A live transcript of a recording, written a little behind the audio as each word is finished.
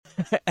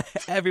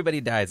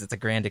Everybody dies. It's a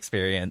grand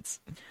experience.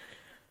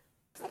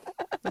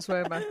 That's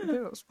why I'm asking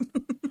those.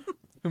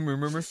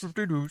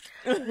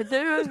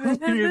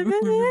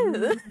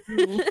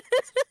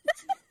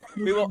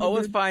 We will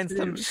always find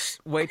some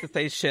way to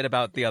say shit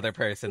about the other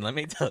person, let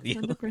me tell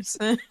you.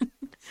 100%.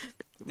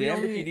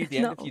 Damned if you do,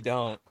 damned if you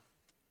don't.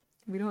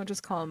 We don't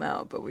just call them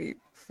out, but we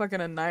fucking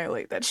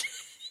annihilate that shit.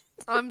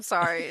 I'm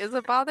sorry. Does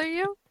it bother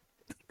you?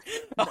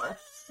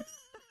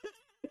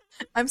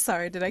 I'm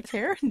sorry, did I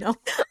care? No.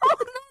 Oh,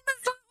 no,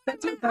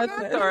 That's what that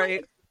said.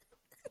 Sorry.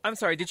 I'm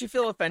sorry, did you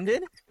feel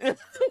offended?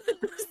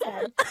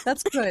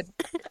 That's good.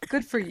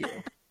 Good for you.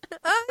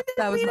 I didn't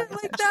That was mean my it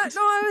like that.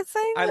 No, I was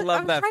saying I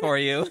love was that trying for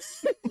you.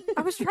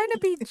 I was trying to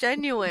be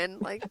genuine.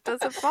 Like,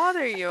 does it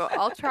bother you?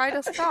 I'll try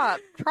to stop.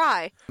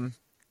 Try.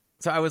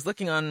 So I was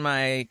looking on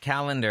my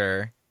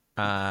calendar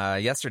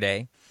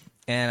yesterday,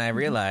 and I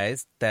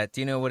realized that,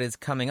 do you know what is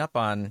coming up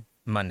on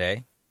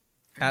Monday?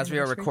 As we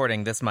are Anniversary.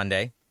 recording this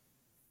Monday.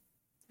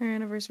 Our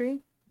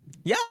anniversary?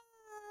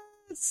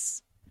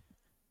 Yes!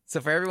 So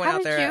for everyone How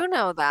out did there, you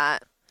know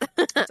that?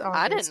 It's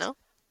I didn't August. know.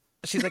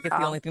 she's like, it's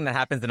the Oh. only thing that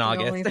happens in The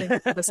August. only thing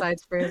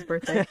besides Freya's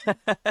birthday.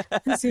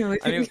 It's the only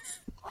I thing. mean,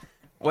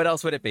 what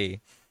else would it be?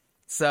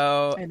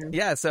 So, I know.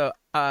 yeah, so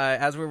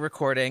as we're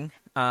recording,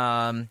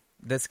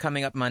 this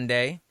coming up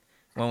Monday,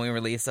 when we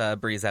release a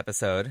Breeze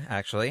episode,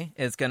 actually,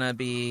 is going to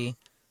be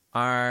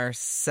our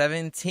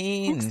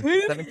 17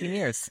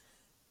 years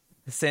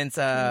since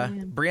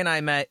man. Brie and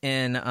I met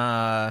in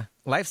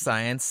life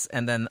science,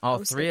 and then all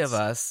three of 06.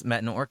 us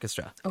met in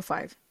orchestra.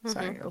 05.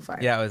 Sorry,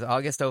 05. Yeah, it was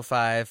August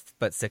 05,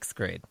 but 6th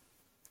grade.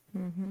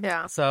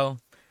 Yeah. So,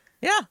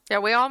 yeah. Yeah,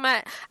 we all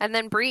met. And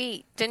then,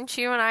 Bree, didn't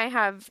you and I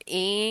have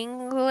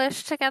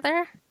English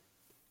together?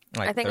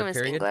 Like I think it third was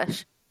period.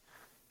 English.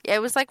 Yeah,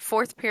 it was like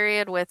fourth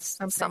period with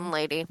some Something.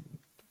 lady.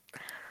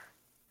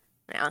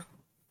 Yeah.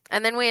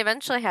 And then we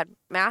eventually had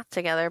math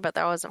together, but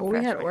that wasn't Well,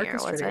 we had freshman year,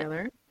 orchestra was it?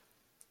 together.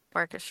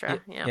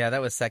 Orchestra, yeah. Yeah,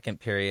 that was second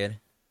period.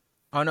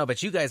 Oh, no,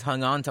 but you guys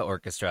hung on to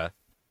orchestra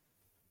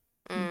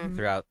Mm.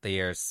 throughout the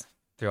years,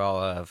 through all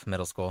of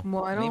middle school.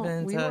 Well, I and even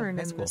don't. We into weren't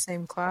high in school. the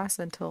same class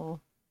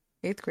until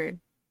 8th grade.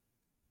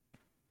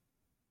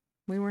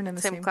 We weren't in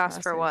the Same class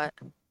for in what?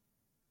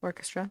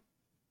 Orchestra.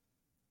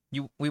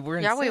 We were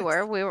in Yeah, we sixth.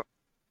 were. We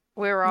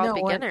were all No,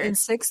 beginners. in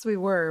 6th we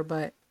were,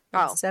 but in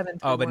Oh. 7th.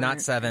 Oh, we but not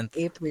weren't. 7th.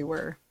 8th we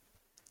were.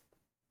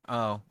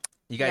 Oh,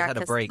 you guys had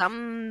a 'cause break.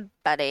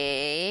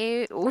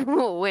 somebody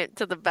went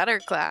to the better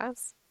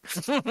class.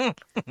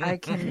 I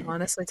can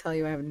honestly tell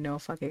you, I have no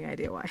fucking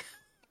idea why.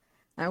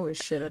 I was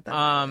shit at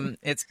that.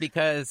 It's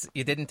because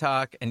you didn't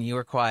talk and you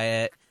were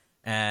quiet,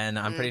 and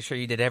I'm pretty sure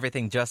you did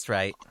everything just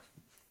right.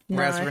 No,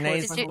 Whereas I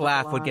Renee's forced myself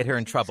laugh a would lot. get her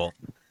in trouble.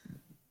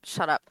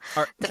 Shut up.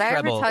 Or Did I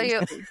ever treble. tell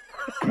you?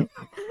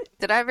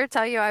 Did I ever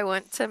tell you I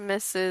went to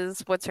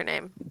Mrs. What's her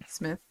name?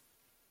 Smith.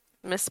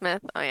 Miss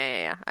Smith. Oh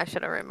yeah. I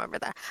should have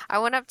remembered that. I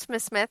went up to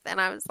Miss Smith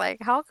and I was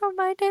like, "How come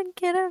I didn't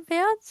get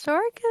advanced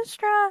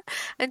orchestra?"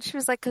 And she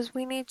was like, "'Cause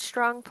we need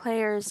strong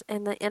players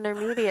in the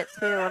intermediate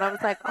too." And I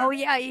was like, "Oh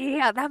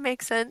yeah, that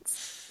makes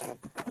sense."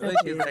 And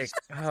she's like,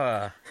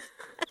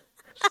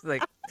 she's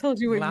like, Told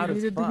you what Loud you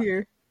as needed to fuck.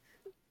 hear.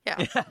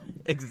 Yeah. yeah,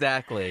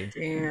 exactly.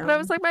 Damn. And I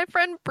was like, "My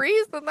friend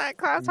Bree's in that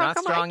class. How Not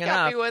come strong I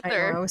can't be enough. with I know,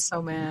 her?" I was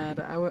so mad.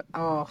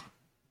 Oh.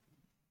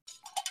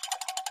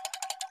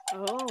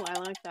 Oh, I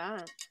like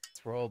that.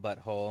 Roll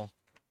butthole,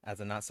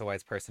 as a not so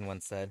wise person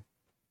once said.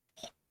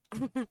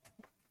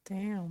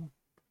 Damn.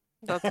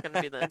 That's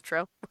gonna be the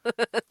intro.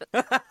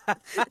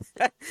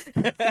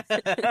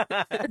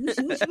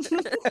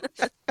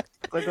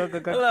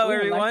 Hello,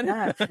 everyone.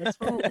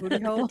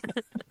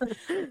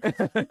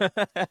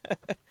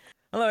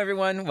 Hello,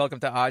 everyone. Welcome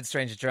to Odd,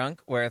 Strange,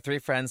 Drunk, where three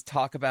friends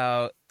talk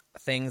about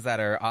things that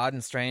are odd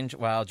and strange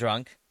while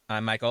drunk.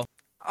 I'm Michael.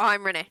 Oh,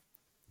 I'm Renee.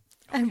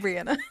 I'm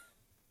Brianna.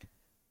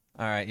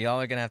 All right, y'all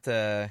are gonna have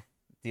to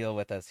deal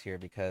with us here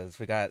because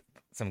we got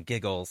some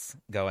giggles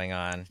going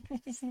on.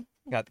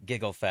 Got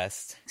Giggle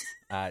Fest.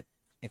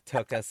 It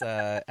took us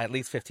at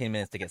least 15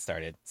 minutes to get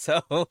started.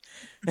 So,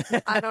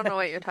 I don't know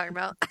what you're talking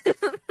about. it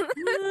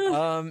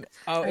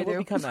will do.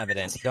 become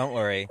evident. Don't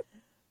worry.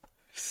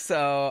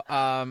 So,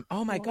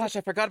 oh my gosh,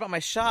 I forgot about my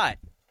shot.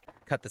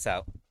 Cut this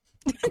out.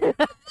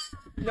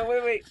 No,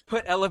 wait.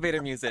 Put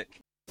elevator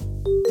music.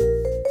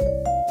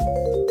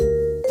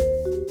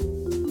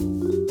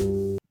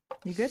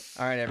 You good?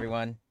 All right,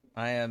 everyone.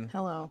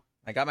 Hello.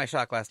 I got my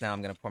shot glass now.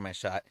 I'm going to pour my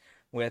shot.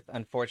 With,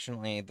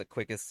 unfortunately, the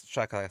quickest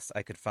shot glass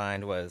I could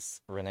find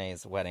was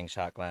Renee's wedding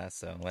shot glass,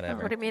 so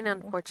whatever. What do you mean,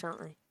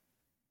 unfortunately?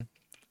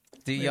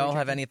 Do y'all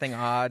have anything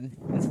odd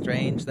and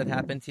strange that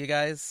happened to you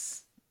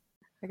guys?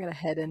 I got a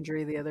head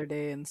injury the other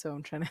day, and so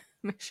I'm trying to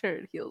make sure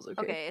it heals okay.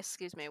 Okay,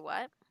 excuse me,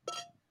 what?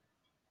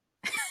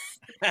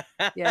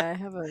 Yeah, I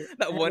have a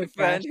That I have one a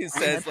friend gash who on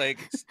my says, head.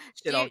 like,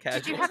 shit all Did you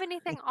casual. have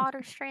anything odd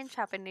or strange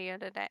happen to you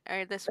today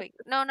or this week?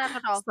 No, not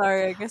at all.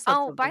 Sorry, I guess that's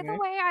Oh, by something, the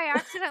right? way, I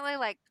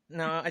accidentally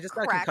No, I just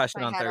got a cracked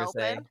concussion my on head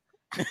Thursday.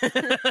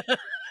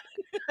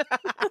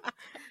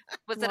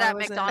 Was it Why at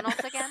was it? McDonald's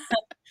again?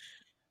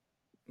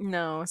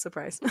 No,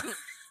 surprise.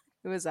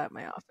 It was at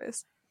my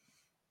office.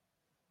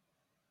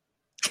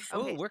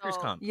 Oh, workers'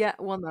 comp. Yeah,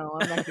 well, no,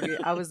 I'm not gonna.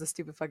 I was the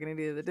stupid fucking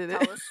idiot that did it.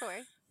 Tell the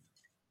story.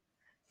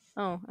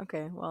 Oh,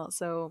 okay. Well,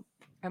 so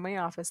at my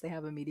office, they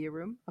have a media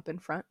room up in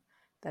front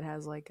that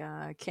has like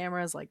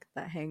cameras like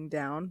that hang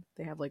down.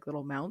 They have like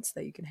little mounts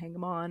that you can hang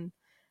them on.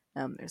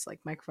 There's like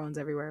microphones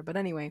everywhere. But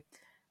anyway,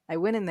 I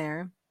went in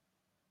there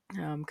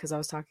because I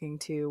was talking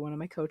to one of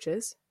my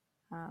coaches,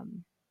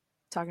 talking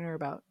to her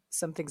about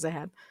some things I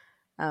had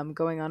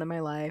going on in my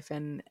life,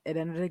 and it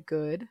ended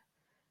good.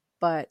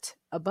 But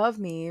above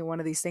me,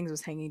 one of these things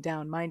was hanging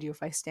down. Mind you,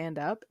 if I stand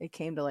up, it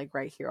came to like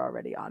right here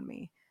already on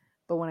me.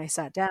 But when I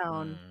sat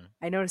down,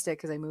 I noticed it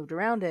because I moved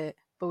around it.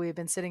 But we had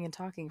been sitting and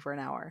talking for an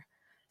hour.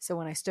 So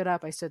when I stood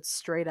up, I stood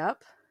straight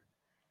up.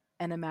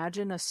 And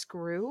imagine a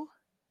screw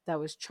that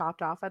was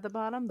chopped off at the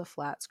bottom, the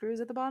flat screws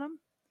at the bottom,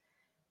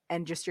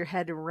 and just your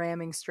head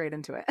ramming straight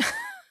into it.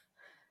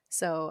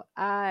 So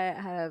I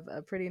have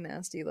a pretty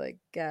nasty like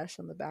gash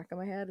on the back of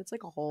my head. It's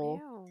like a hole.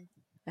 Ew.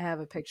 I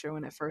have a picture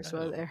when it first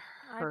was. It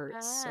I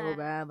hurt so bet.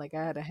 bad. Like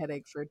I had a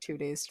headache for 2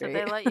 days Did straight.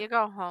 they let you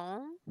go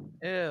home?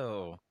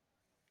 Ew.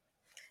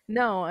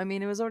 No, I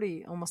mean it was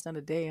already almost done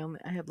a day.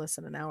 I had less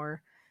than an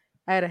hour.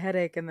 I had a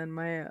headache, and then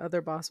my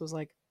other boss was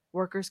like,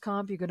 "Workers'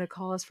 comp? You gonna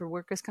call us for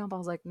workers' comp?" I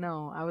was like,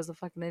 "No, I was the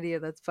fucking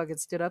idiot that fucking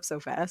stood up so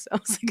fast." I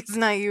was like, "It's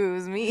not you, it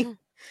was me."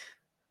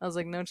 I was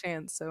like, "No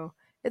chance." So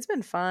it's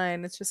been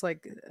fine. It's just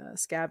like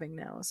scabbing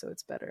now, so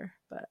it's better,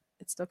 but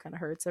it still kind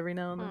of hurts every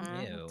now and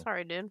then. Ew.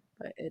 Sorry, dude.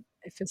 But it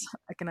feels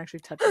I can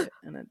actually touch it,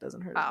 and it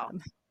doesn't hurt Oh.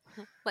 as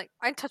bad. Like,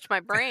 I touched my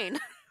brain.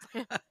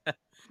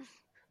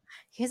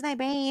 Here's my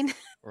brain.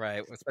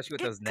 Right, especially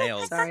with those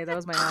nails. Sorry, that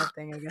was my odd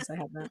thing. I guess I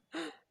had that.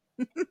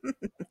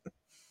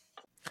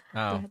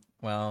 Oh,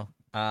 well,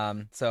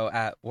 so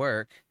at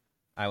work,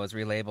 I was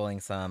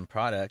relabeling some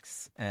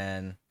products,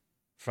 and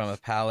from a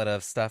pallet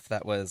of stuff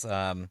that was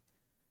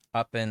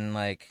up in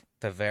like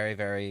the very,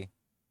 very,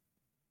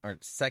 or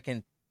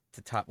second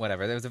to top,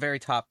 whatever. There was a very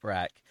top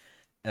rack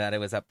that it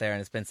was up there, and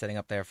it's been sitting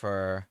up there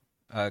for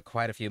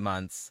quite a few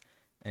months.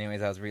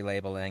 Anyways, I was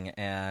relabeling,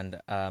 and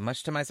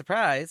much to my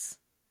surprise,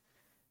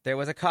 there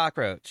was a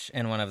cockroach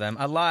in one of them,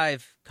 a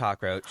live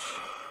cockroach.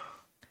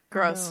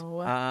 Gross.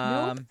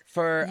 No. Nope.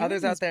 For You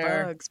others and out these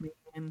there, bugs,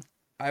 man.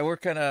 I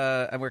work at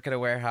a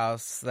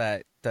warehouse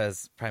that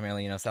does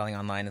primarily, selling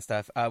online and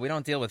stuff. We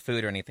don't deal with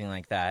food or anything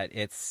like that.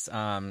 It's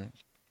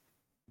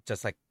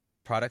just like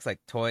products like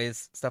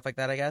toys, stuff like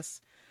that, I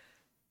guess.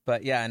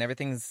 But yeah, and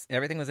everything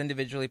was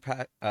individually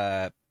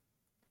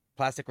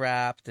plastic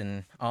wrapped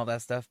and all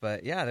that stuff.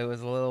 But yeah, there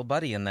was a little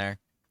buddy in there,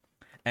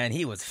 and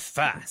he was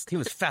fast. He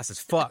was fast as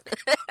fuck.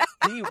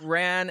 He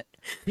ran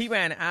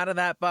out of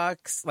that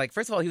box. Like,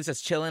 first of all, he was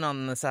just chilling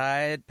on the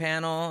side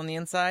panel on the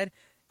inside,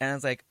 and I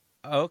was like,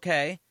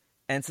 okay.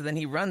 And so then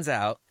he runs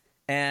out,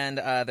 and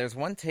there's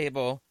one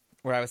table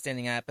where I was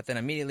standing at, but then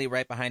immediately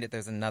right behind it,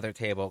 there's another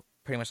table,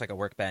 pretty much like a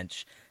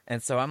workbench.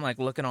 And so I'm like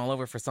looking all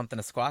over for something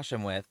to squash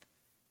him with,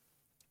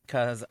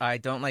 because I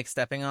don't like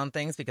stepping on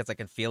things because I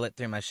can feel it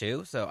through my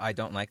shoe, so I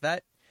don't like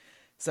that.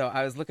 So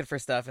I was looking for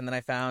stuff, and then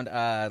I found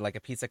like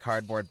a piece of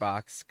cardboard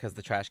box because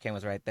the trash can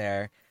was right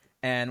there.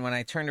 And when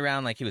I turned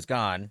around, like, he was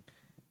gone.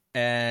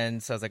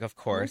 And so I was like, of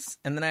course.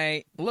 And then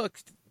I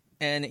looked,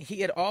 and he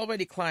had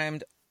already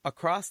climbed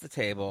across the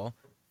table,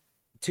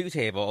 2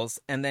 tables,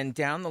 and then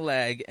down the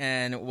leg,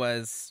 and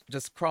was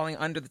just crawling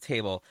under the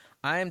table.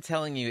 I am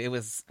telling you, it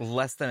was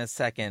less than a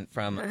second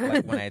from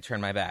like when I had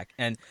turned my back.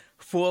 And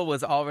Fool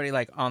was already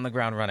like on the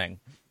ground running.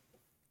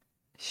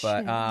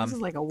 But Shit, this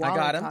is like a I wild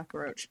got him.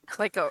 cockroach.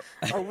 Like a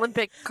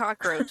Olympic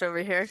cockroach over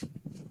here.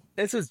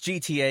 This was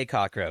GTA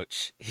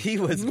Cockroach. He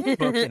was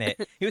booking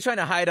it. He was trying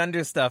to hide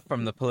under stuff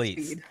from the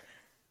police. Speed.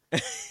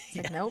 It's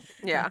like, nope.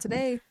 Yeah. Not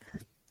today.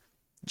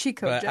 Cheat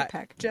code, But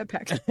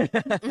jetpack.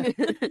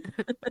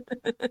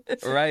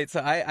 Right.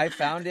 So I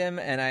found him,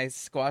 and I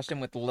squashed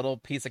him with a little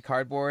piece of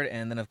cardboard.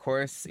 And then, of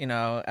course,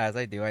 as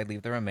I do, I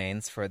leave the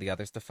remains for the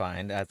others to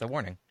find as a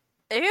warning.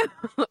 Ew.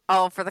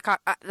 Oh, for the cock.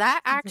 That It's like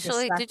a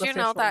actually, did you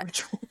know sacrificial that?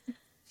 ritual.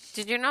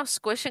 Did you know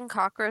squishing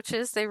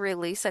cockroaches? They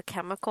release a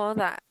chemical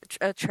that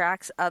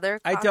attracts other.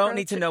 I don't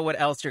need to cockroaches. know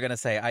what else you're gonna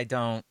say. I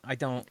don't.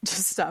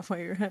 Just stop while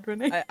you're head,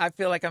 Renee. I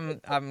feel like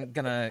I'm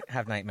gonna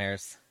have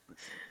nightmares.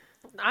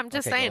 I'm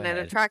just Okay, go saying it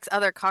ahead. attracts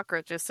other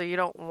cockroaches, so you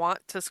don't want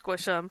to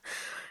squish them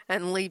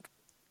and leave.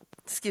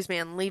 Excuse me,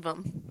 and leave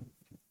them.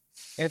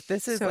 If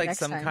this is So like next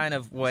some time- kind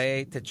of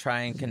way to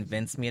try and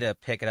convince me to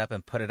pick it up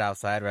and put it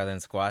outside rather than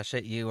squash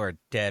it, you are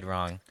dead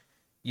wrong.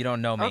 You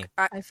don't know me. Okay,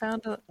 I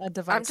found a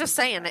device. I'm just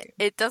saying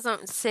it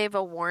doesn't save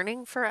a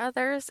warning for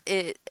others.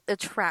 It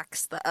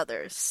attracts the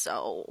others.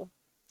 So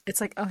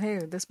It's like, oh hey,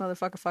 this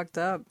motherfucker fucked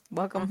up.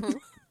 Welcome,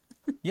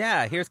 Mm-hmm.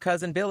 Yeah, here's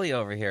cousin Billy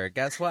over here.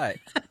 Guess what?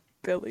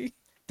 Billy.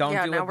 Don't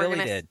Yeah, do now what we're Billy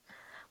gonna- did.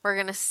 we're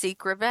gonna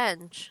seek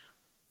revenge.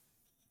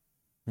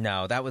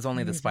 No, that was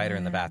only the spider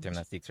in the bathroom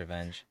that seeks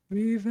revenge.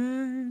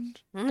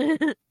 Revenge.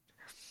 All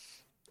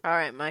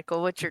right,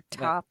 Michael, what's your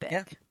topic?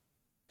 yeah.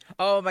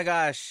 Oh my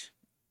gosh.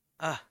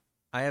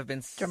 I have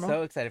been Drum so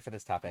roll. excited for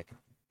this topic.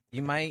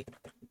 You might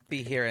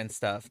be hearing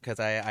stuff because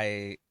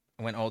I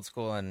I went old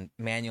school and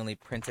manually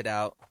printed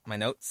out my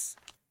notes.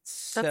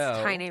 So,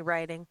 That's tiny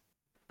writing.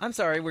 I'm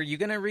sorry, were you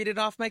going to read it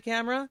off my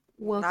camera?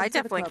 Welcome I to the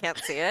definitely club. can't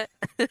see it.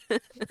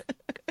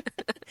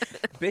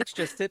 Bitch,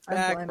 just sit I'm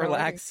back, blind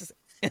relax.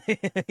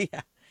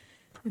 Yeah.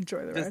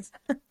 Enjoy the Just-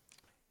 ride.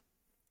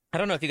 I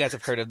don't know if you guys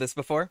have heard of this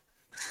before,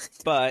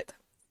 but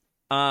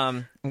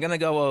I'm going to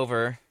go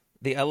over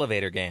the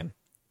elevator game.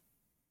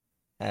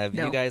 Have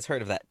No. you guys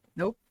heard of that?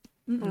 Nope.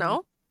 Mm-mm.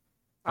 No?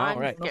 All I'm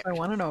right. I don't know if I scared.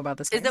 want to know about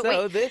this. Is game. it- So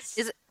wait, this,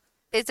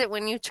 Is it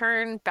when you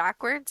turn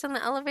backwards in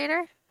the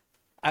elevator?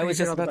 I Or was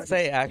you hit just all the about to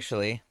say,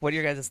 actually, what are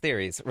your guys'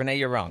 theories? Renee,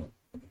 you're wrong.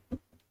 I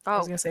Oh,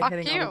 was gonna say fuck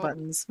hitting you. all the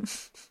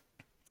buttons.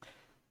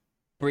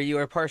 Brie, you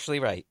are partially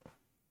right.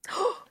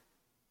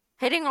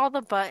 Hitting all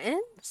the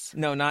buttons?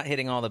 No, not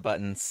hitting all the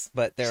buttons,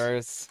 but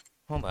there's...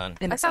 Hold on.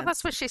 In I a thought sense.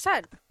 that's what she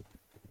said.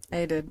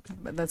 I did,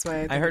 but that's why I,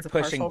 think I heard it's a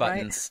pushing partial right.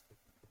 buttons.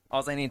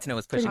 All I need to know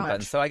is Pretty pushing much.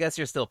 buttons. So I guess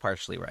you're still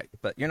partially right,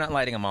 but you're not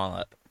lighting them all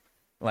up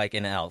like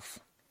in Elf.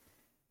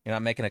 You're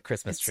not making a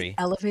Christmas It's tree.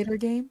 elevator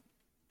game.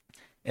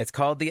 It's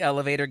called the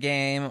elevator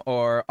game,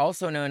 or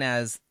also known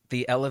as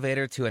the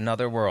elevator to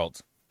another world.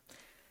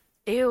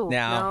 Ew.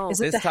 Now, no. Is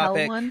it This the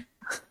topic- hell one?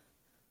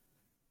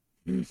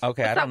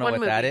 Okay, I that don't know one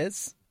what that movie?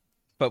 is,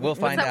 but we'll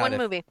What's find that out one if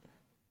movie?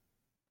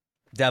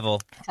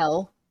 Devil.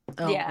 Hell.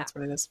 Oh, Yeah. that's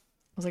what it is.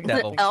 I was like,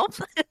 Devil. Is it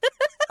Elf?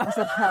 I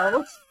said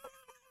hell.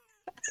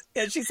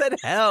 Yeah, she said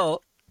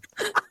hell.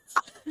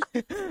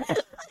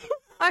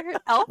 I heard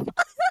Elf.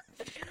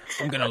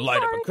 I'm gonna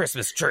light up a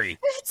Christmas tree.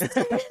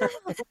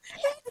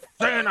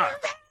 Santa!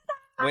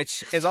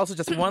 Which is also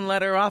just one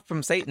letter off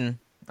from Satan.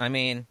 I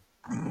mean,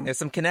 there's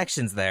some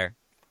connections there.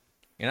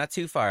 You're not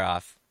too far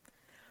off.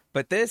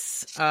 But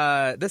this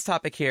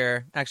topic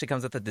here actually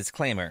comes with a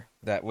disclaimer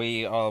that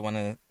we all want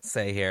to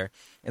say here,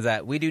 is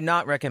that we do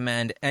not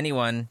recommend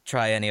anyone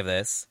try any of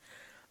this.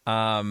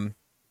 So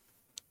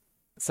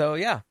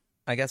yeah,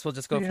 I guess we'll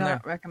just go I do from there.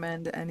 not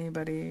recommend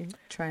anybody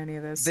try any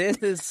of this. This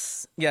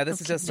is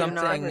just Do not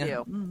something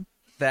review.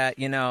 that,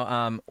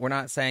 we're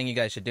not saying you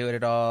guys should do it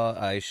at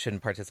all. You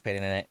shouldn't participate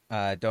in it.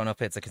 Don't know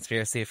if it's a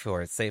conspiracy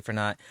or it's safe or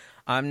not.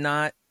 I'm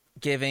not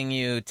giving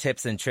you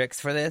tips and tricks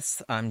for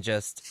this. I'm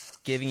just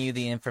giving you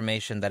the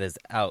information that is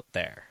out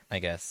there, I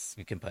guess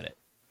you can put it.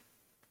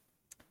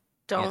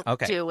 Don't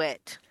okay. do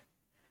it.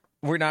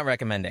 We're not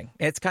recommending.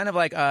 It's kind of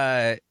like,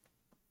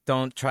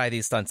 don't try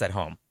these stunts at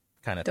home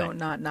kind of Don't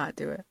thing. not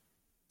do it.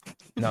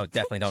 No,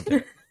 definitely don't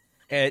do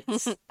it.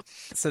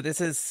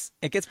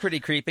 It gets pretty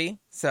creepy,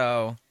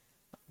 so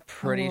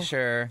pretty Oh.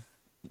 sure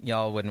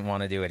y'all wouldn't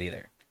want to do it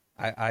either.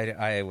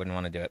 I wouldn't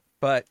want to do it.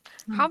 But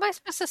How am I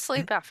supposed to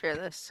sleep after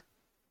this?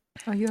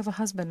 Oh, you have a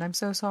husband. I'm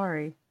so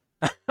sorry.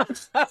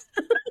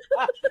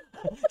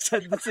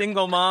 said the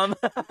single mom.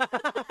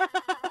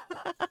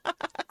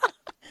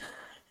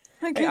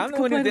 My Hey, I'm the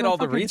one who did all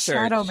the research.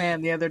 Shadow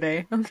Man the other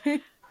day.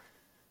 Okay.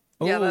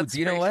 Yeah, Oh, that's do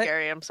you know very what?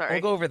 scary. I'm sorry.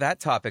 We'll go over that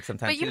topic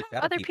sometime. But you too, have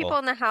shadow other people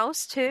in the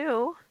house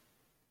too.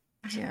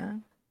 Yeah.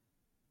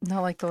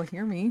 Not like they'll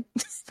hear me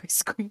if I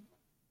scream.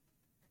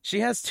 She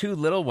has two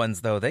little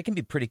ones though. They can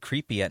be pretty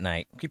creepy at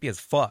night. Creepy as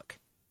fuck.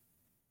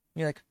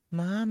 You're like,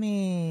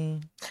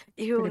 mommy.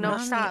 Ew, Pretty no,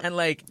 mommy," stop. At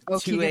like Oh,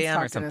 2 Keegan's a.m.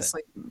 or talking to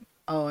something. sleep.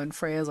 Oh, and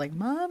Freya's like,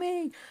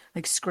 "Mommy!"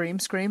 Like scream.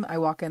 I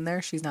walk in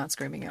there, she's not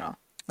screaming at all.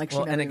 Like she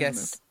Well, never and I even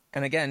guess,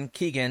 and again,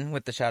 Keegan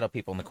with the shadow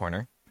people in the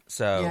corner.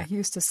 So, moved. Yeah, he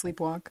used to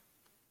sleepwalk.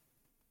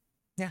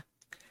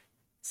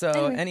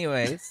 Anyway.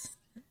 anyways,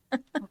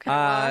 Okay, well,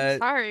 I'm Uh,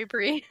 sorry,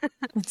 Brie.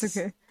 It's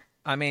okay.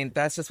 I mean,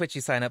 that's just what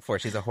you sign up for.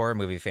 She's a horror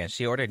movie fan.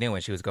 She already knew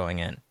when she was going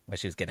in what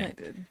she was getting, I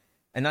did.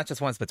 and not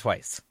just once but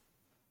twice.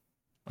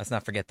 Let's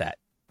not forget that.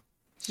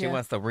 She Yeah.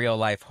 wants the real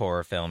life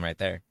horror film right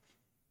there.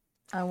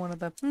 I wanted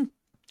the.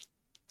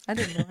 I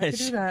didn't know I could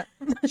do that.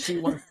 She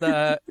wants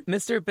the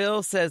Mr.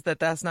 Bill says that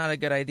that's not a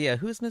good idea.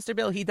 Who's Mr.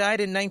 Bill? He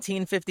died in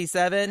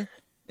 1957.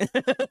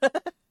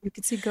 You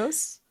could see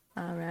ghosts.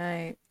 All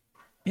right.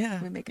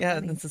 Yeah, We make yeah,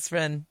 money. that's his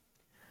friend.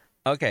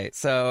 Okay,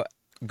 so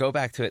go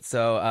back to it.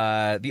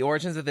 So the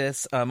origins of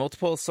this,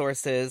 multiple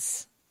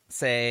sources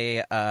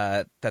say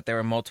that there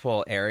were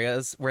multiple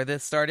areas where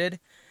this started.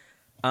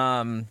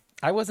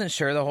 I wasn't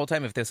sure the whole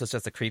time if this was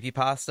just a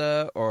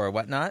creepypasta or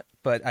whatnot,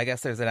 but I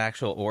guess there's an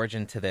actual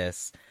origin to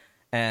this.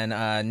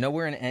 And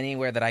nowhere in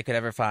anywhere that I could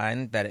ever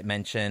find that it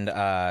mentioned,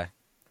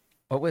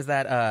 what was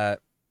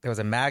that? There was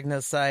a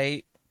Magna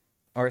site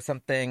or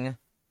something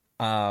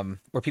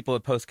where people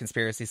would post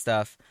conspiracy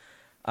stuff.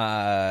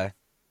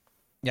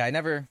 Yeah, I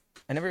never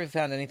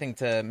found anything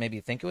to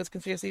maybe think it was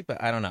conspiracy,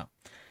 but I don't know.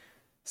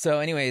 So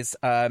anyways,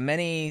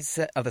 many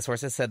of the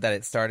sources said that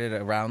it started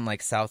around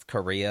like South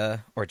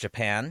Korea or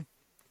Japan.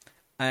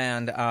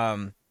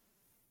 And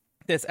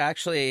this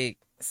actually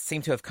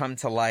seemed to have come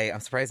to light. I'm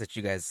surprised that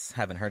you guys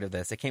haven't heard of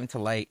this. It came to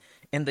light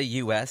in the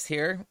U.S.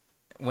 here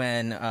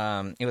when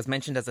it was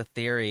mentioned as a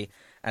theory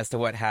as to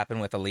what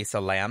happened with Elisa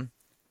Lam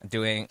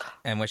doing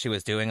and what she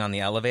was doing on the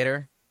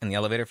elevator in the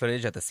elevator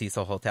footage at the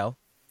Cecil Hotel.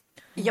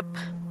 Yep.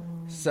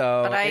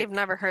 So, But I've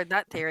never heard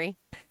that theory.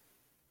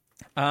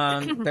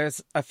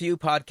 there's a few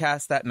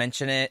podcasts that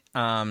mention it,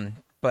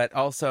 but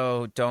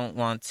also don't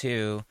want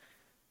to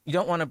you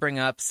don't want to bring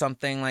up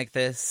something like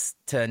this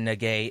to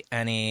negate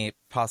any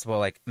possible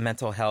like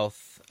mental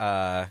health.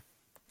 I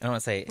don't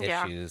want to say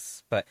Yeah.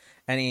 issues, but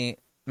any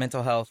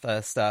mental health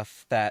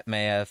stuff that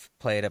may have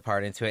played a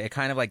part into it. It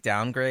kind of like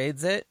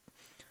downgrades it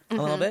a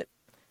little bit.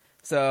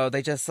 So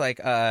they just like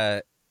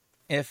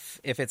if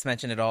it's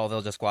mentioned at all,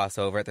 they'll just gloss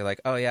over it. They're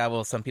like, oh yeah,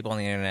 well some people on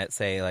the internet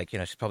say like, you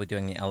know, she's probably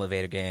doing the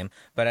elevator game.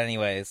 But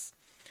anyways,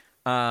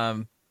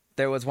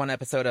 there was one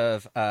episode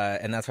of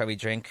And That's Why We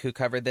Drink who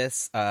covered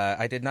this.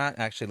 I did not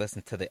actually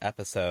listen to the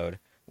episode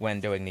when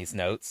doing these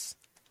notes,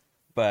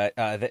 but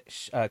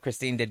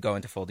Christine did go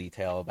into full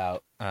detail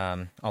about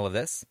all of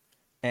this.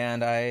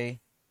 And I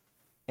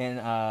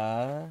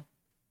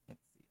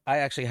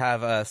actually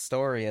have a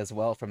story as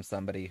well from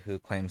somebody who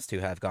claims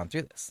to have gone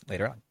through this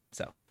later on.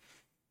 So,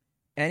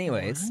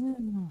 anyways,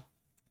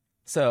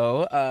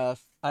 so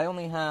I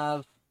only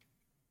have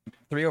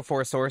 3 or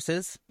 4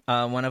 sources.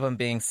 One of them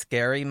being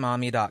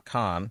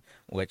scarymommy.com,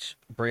 which,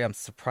 Brie, I'm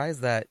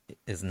surprised that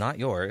is not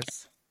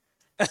yours.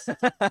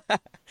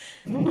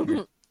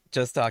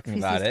 Just talking If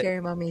you about see it.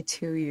 Scary Mommy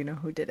 2, you know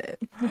who did it.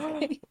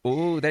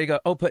 Ooh, there you go.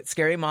 Oh, put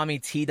Scary Mommy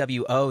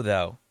TWO,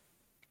 though.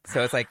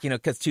 So it's like, you know,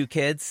 because 2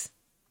 kids.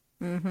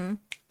 Mm-hmm.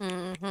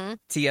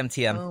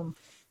 TM. Boom.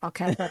 I'll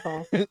catch that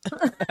all.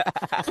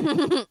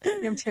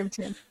 Tim.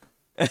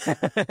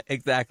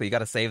 Exactly. You got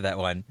to save that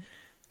one.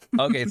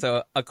 Okay,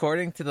 so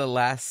according to the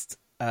last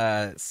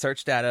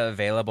search data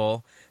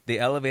available, the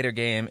elevator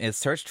game is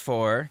searched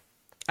for.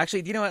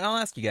 Actually, do you know what? I'll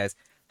ask you guys.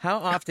 How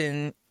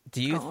often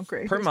do you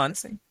Great. per Who's month?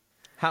 missing?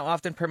 How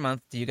often per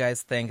month do you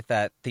guys think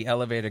that the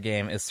elevator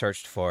game is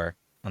searched for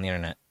on the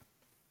internet?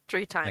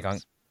 3 times.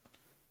 Like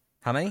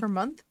how many? Per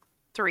month?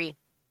 3.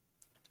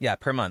 Yeah,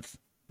 per month,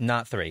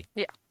 not 3.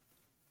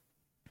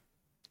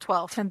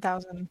 12.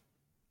 10,000.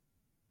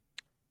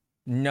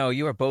 No,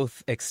 you are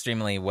both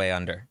extremely way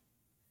under.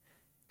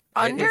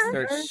 It is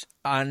Under? searched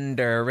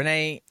under.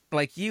 Renee,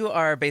 like you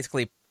are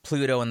basically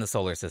Pluto in the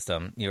solar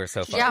system. You are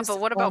so far. Yeah, but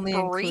what about Only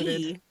Brie?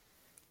 included.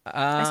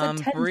 I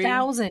said Bree,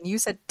 10,000. You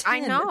said 10. I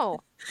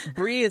know.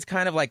 Bree is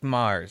kind of like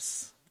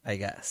Mars, I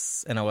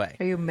guess, in a way.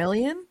 Are you a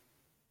million?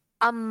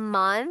 A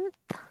month?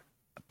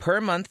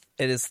 Per month,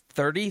 it is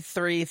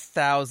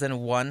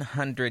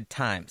 33,100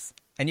 times.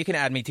 And you can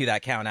add me to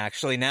that count,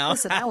 actually, now.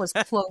 Listen, I was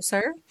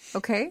closer,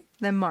 okay,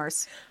 than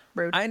Mars.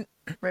 Rude.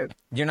 Rude.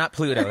 You're not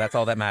Pluto. That's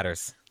all that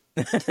matters.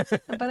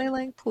 But I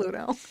like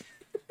Pluto.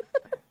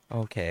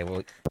 Okay,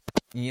 well,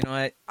 you know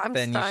what? I'm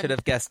Then you stunned. should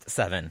have guessed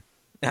 7.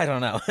 I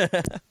don't know.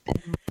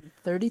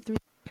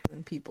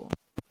 33,000 people.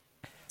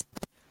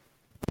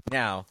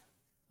 Now,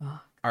 Ugh.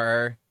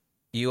 are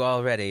you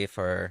all ready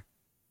for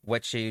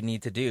what you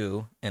need to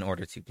do in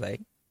order to play?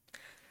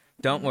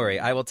 Don't worry,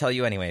 I will tell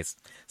you anyways.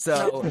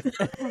 So,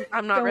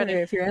 I'm not Don't ready.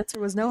 worry, if your answer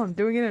was no, I'm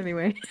doing it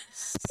anyway.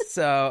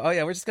 oh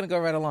yeah, we're just gonna go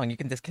right along. You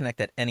can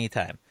disconnect at any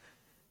time.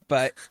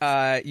 But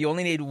you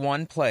only need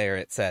 1 player,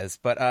 it says.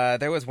 But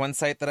there was one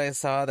site that I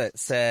saw that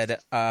said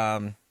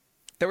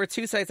there were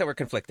 2 sites that were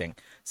conflicting.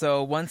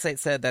 So one site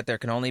said that there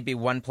can only be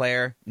 1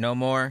 player, no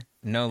more,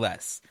 no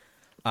less.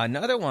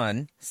 Another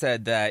one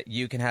said that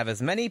you can have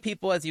as many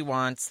people as you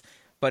want,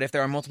 but if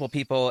there are multiple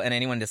people and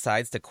anyone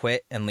decides to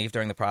quit and leave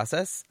during the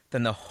process,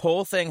 then the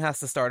whole thing has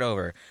to start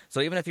over. So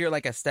even if you're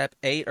like a step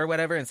 8 or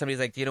whatever, and somebody's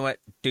like, you know what,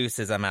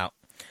 deuces, I'm out.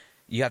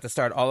 You have to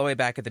start all the way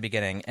back at the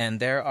beginning. And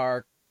there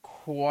are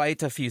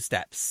quite a few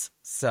steps.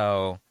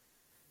 So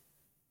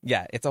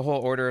yeah, it's a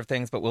whole order of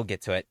things, but we'll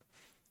get to it.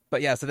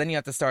 But yeah, so then you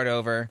have to start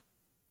over.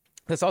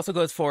 This also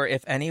goes for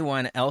if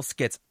anyone else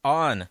gets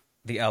on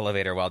the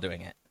elevator while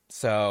doing it.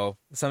 So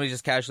somebody's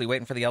just casually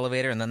waiting for the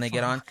elevator and then they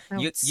get on.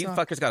 That You would suck.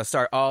 fuckers got to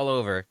start all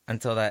over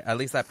until that at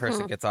least that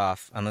person gets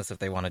off, unless if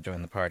they want to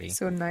join the party.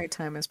 So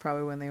nighttime is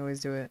probably when they always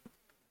do it.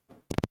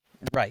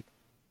 Right.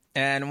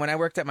 And when I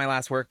worked at my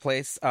last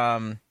workplace,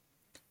 so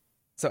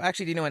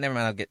actually, do you know what? Never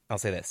mind. I'll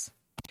say this.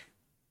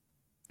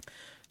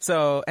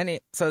 So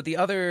the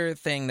other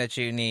thing that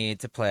you need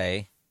to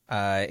play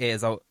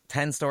is a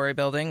 10-story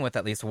building with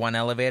at least 1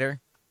 elevator.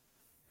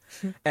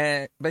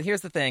 But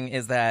here's the thing: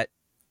 is that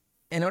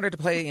in order to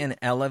play an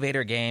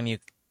elevator game, you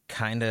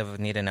kind of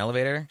need an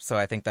elevator. So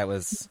I think that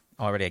was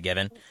already a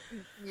given.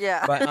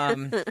 Yeah. But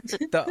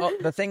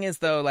the thing is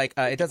though, like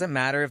it doesn't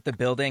matter if the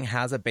building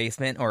has a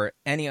basement or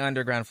any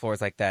underground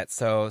floors like that.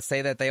 So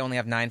say that they only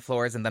have 9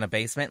 floors and then a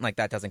basement, like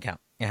that doesn't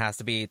count. It has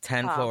to be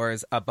 10 Wow.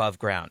 floors above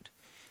ground.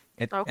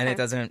 And Okay. it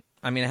doesn't.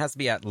 I mean, it has to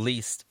be at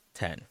least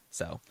 10.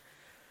 So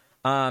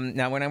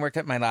now when I worked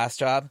at my last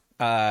job,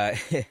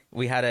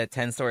 we had a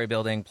 10-story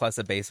building plus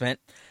a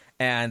basement,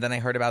 and then I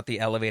heard about the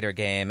elevator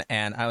game,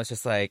 and I was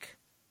just like,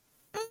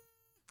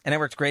 and I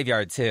worked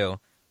graveyard too.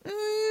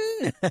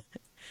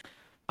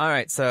 All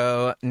right,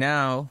 so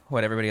now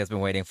what everybody has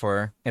been waiting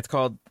for, it's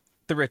called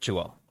the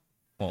ritual.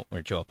 Well,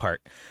 ritual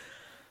part.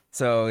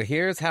 So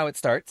here's how it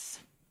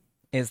starts,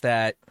 is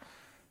that,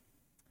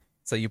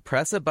 so you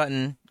press a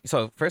button.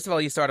 So first of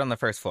all, you start on the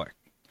first floor.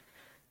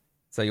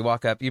 So you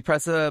walk up, you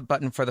press a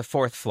button for the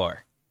 4th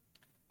floor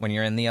when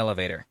you're in the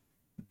elevator.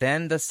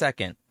 Then the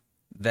 2nd,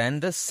 then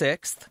the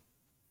 6th,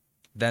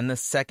 then the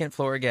 2nd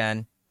floor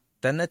again,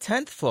 then the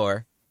 10th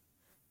floor,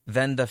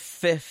 then the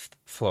 5th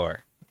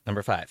floor,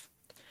 number 5.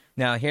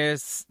 Now,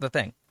 here's the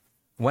thing.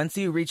 Once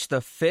you reach the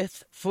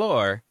 5th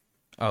floor,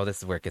 oh, this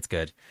is where it gets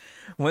good.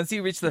 Once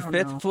you reach the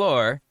 5th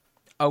floor,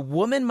 a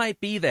woman might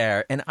be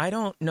there, and I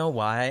don't know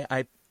why.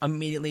 I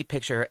immediately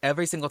picture her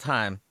every single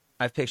time.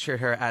 I've pictured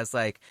her as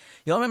like,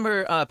 y'all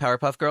remember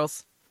Powerpuff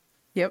Girls?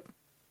 Yep.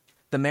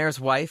 The mayor's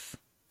wife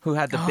who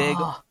had the big,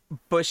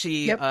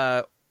 bushy,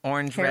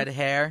 orange-red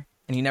hair,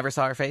 and you never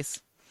saw her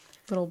face?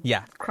 Little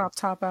crop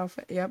top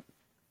outfit. Yep.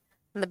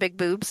 And the big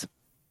boobs.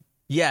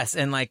 Yes,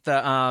 and like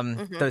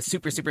the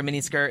super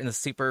mini skirt and the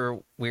super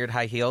weird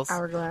high heels.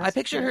 Hourglass. I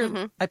picture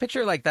her. I picture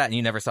her like that, and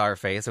you never saw her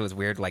face. It was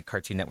weird. Like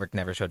Cartoon Network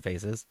never showed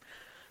faces.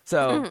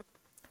 So,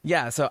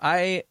 yeah. So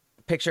I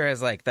picture her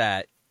as like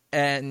that,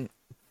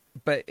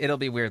 but it'll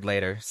be weird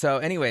later. So,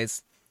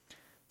 anyways,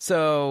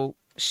 so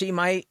she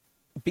might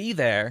be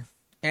there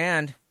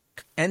and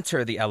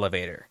enter the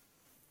elevator.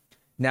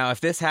 Now, if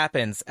this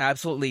happens,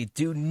 absolutely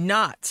do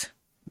not,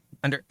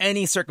 under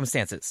any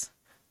circumstances,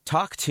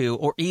 talk to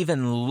or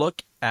even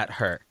look at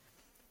her.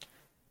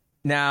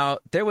 Now,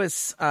 there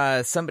was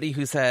somebody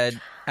who said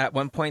at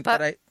one point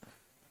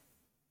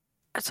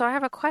So I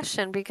have a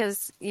question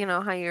because you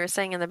know how you were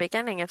saying in the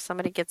beginning, if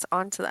somebody gets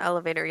onto the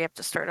elevator, you have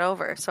to start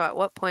over. So at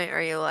what point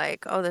are you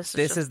like, oh, this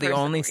is the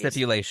only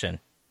stipulation.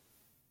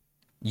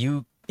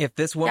 If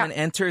this woman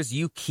enters,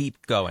 you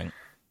keep going.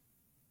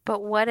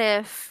 But what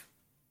if,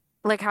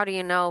 like, how do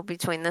you know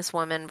between this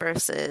woman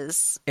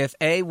versus... If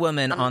a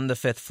woman on the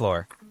 5th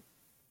floor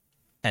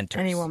enters.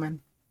 Any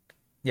woman.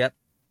 Yep.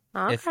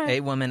 Okay. If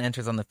a woman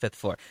enters on the 5th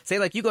floor. Say,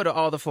 like, you go to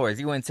all the floors.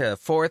 You went to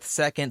 4th,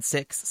 2nd,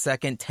 6th,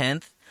 2nd,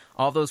 10th,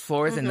 all those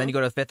floors, and then you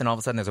go to the 5th, and all of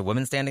a sudden there's a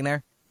woman standing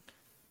there.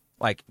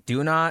 Like,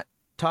 do not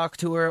talk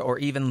to her or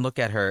even look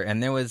at her.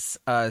 And there was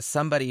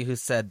somebody who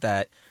said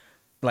that,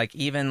 like,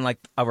 even, like,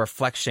 a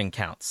reflection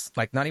counts.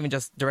 Like, not even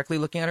just directly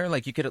looking at her.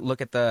 Like, you could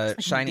look at the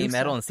shiny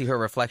metal and see her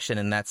reflection,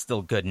 and that's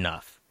still good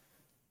enough.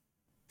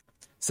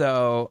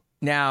 So,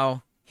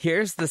 now,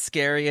 here's the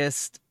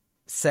scariest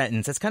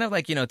sentence. It's kind of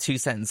like,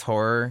 2-sentence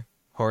horror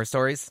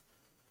stories.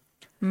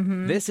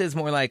 Mm-hmm. This is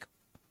more like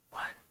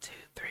 1, 2,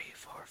 3,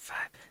 4, 5,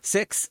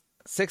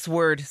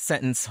 6-word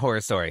sentence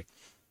horror story.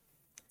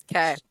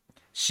 Okay.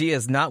 She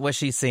is not what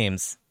she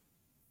seems.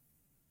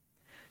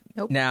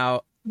 Nope.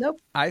 Now,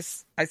 I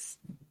saw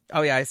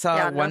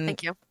one. No,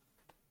 thank you.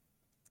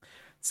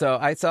 So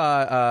I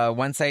saw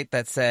one site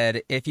that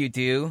said, if you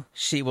do,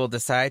 she will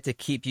decide to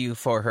keep you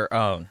for her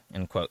own,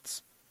 in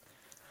quotes.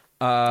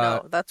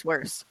 No, that's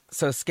worse.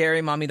 So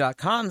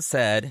ScaryMommy.com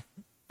said,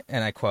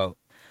 and I quote,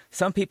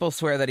 some people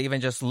swear that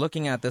even just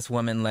looking at this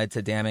woman led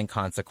to damning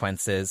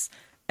consequences,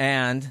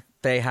 and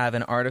they have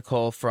an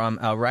article from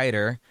a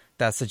writer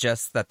that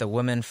suggests that the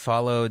woman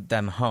followed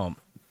them home.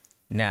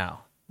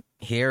 Now,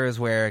 here is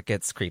where it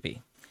gets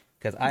creepy,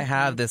 because I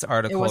have this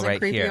article right here. It wasn't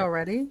creepy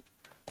already?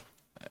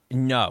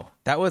 No,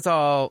 that was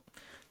all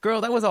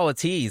a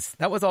tease.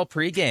 That was all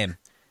pregame.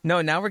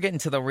 No, now we're getting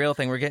to the real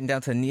thing. We're getting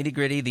down to nitty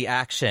gritty, the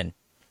action.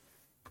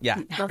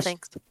 Yeah. No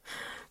thanks.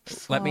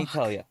 Let me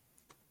tell you,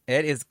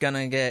 it's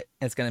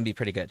gonna be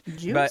pretty good.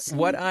 Juicy. But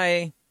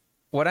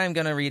what I'm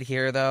gonna read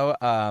here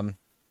though,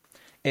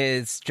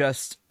 is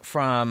just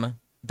from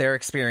their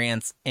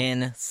experience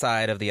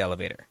inside of the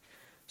elevator.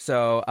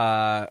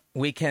 So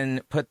we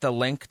can put the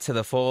link to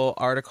the full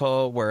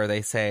article where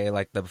they say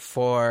like the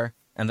before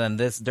and then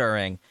this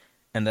during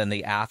and then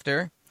the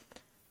after.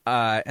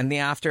 And the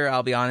after,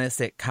 I'll be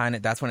honest,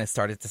 that's when it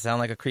started to sound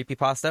like a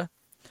creepypasta.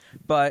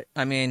 But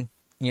I mean,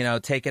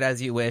 take it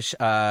as you wish.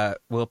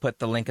 We'll put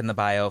the link in the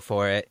bio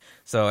for it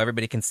so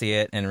everybody can see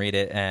it and read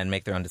it and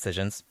make their own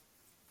decisions.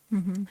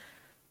 Mm-hmm.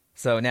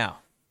 So now,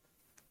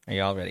 are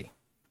you all ready?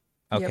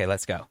 Okay, Yep.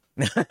 Let's go.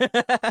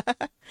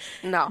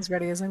 No. As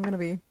ready as I'm going to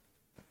be.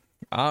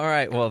 All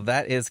right. Well,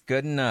 that is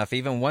good enough.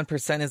 Even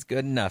 1% is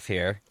good enough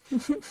here.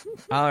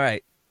 All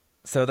right.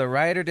 So the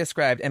writer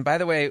described, and by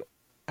the way,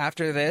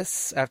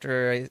 it's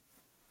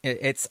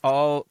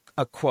all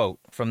a quote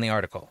from the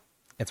article.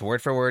 It's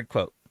word for word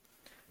quote.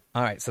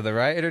 All right. So the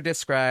writer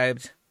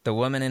described the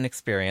woman in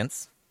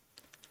experience.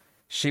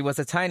 She was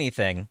a tiny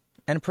thing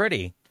and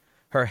pretty.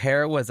 Her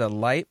hair was a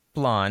light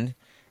blonde,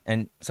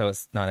 and so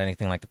it's not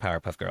anything like the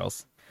Powerpuff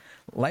Girls.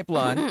 Light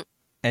blonde,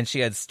 and she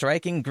had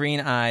striking green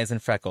eyes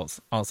and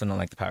freckles. Also not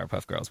like the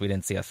Powerpuff Girls. We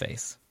didn't see a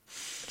face.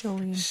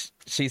 Jolene.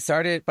 She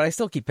started, but I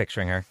still keep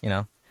picturing her,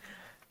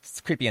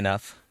 It's creepy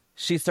enough.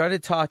 She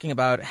started talking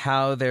about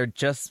how there'd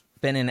just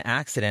been an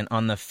accident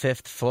on the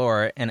 5th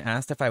floor and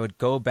asked if I would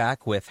go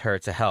back with her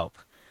to help.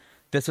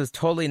 This was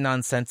totally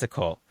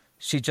nonsensical.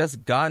 She'd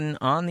just gotten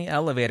on the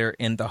elevator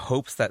in the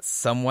hopes that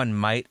someone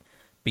might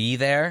be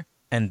there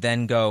and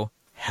then go,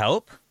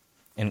 help?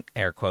 In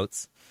air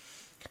quotes.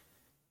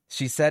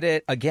 She said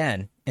it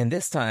again, and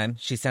this time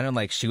she sounded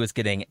like she was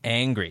getting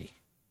angry.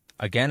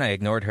 Again, I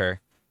ignored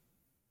her.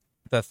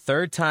 The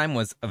third time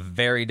was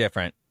very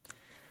different.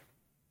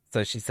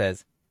 So she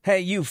says,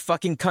 hey, you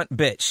fucking cunt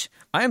bitch.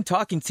 I am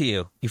talking to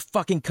you, you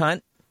fucking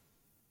cunt.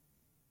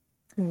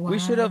 We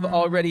should have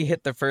already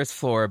hit the first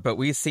floor, but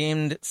we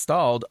seemed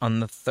stalled on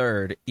the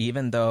third,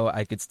 even though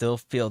I could still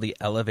feel the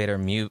elevator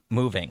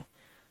moving.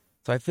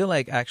 So I feel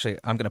like, actually,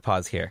 I'm going to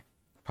pause here.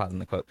 Pause in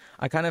the quote.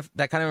 That kind of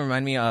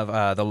remind me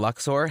of the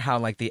Luxor, how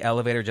like the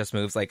elevator just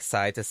moves like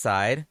side to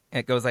side.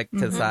 It goes like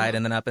to the side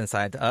and then up and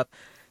side to up.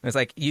 And it's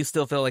like you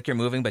still feel like you're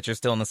moving, but you're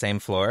still on the same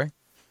floor.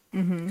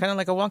 Kind of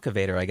like a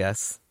Wonkavator, I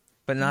guess,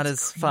 but not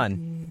as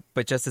fun,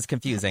 but just as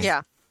confusing.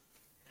 Yeah.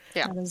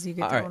 Yeah. That is, you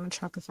get to own a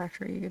chocolate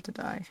factory, you get to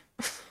die.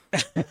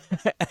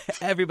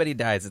 Everybody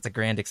dies. It's a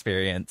grand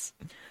experience.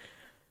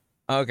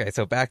 Okay,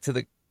 so back to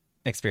the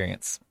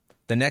experience.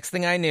 The next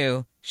thing I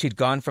knew, she'd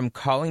gone from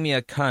calling me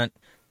a cunt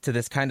to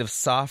this kind of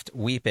soft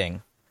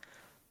weeping.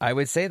 I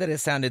would say that it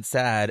sounded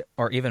sad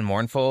or even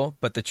mournful,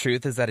 but the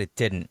truth is that it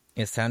didn't.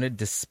 It sounded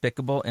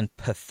despicable and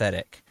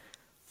pathetic.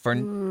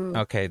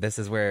 Okay, this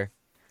is where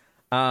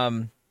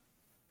I'm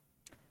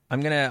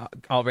gonna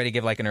already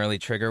give like an early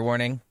trigger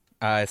warning.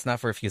 It's not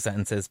for a few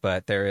sentences,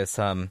 but there is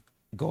some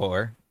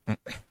gore.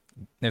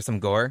 There's some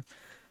gore.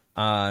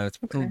 It's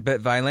a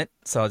bit violent,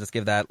 so I'll just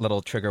give that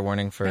little trigger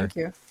warning for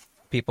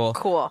people.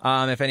 Cool.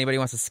 If anybody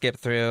wants to skip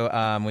through,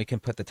 we can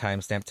put the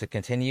timestamp to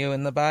continue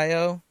in the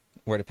bio,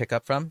 where to pick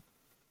up from.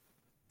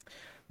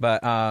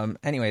 But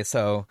anyway,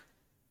 so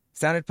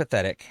sounded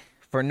pathetic.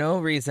 For no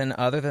reason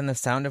other than the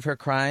sound of her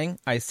crying,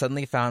 I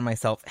suddenly found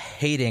myself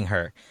hating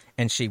her,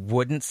 and she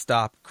wouldn't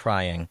stop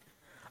crying.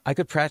 I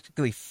could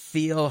practically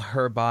feel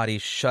her body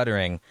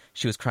shuddering.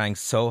 She was crying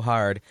so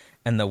hard,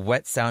 and the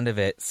wet sound of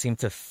it seemed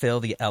to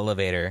fill the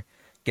elevator,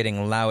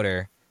 getting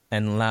louder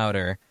and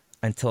louder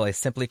until I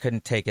simply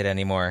couldn't take it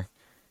anymore.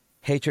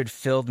 Hatred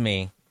filled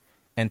me,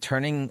 and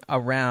turning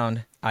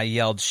around, I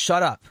yelled,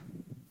 "Shut up!"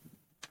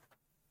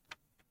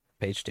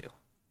 Page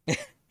 2.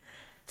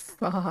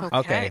 Fuck.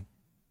 Okay,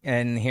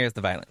 and here's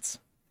the violence.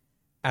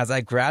 As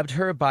I grabbed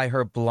her by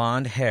her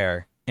blonde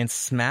hair and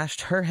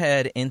smashed her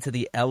head into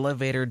the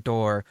elevator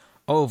door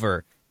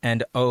over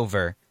and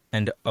over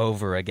and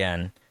over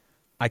again,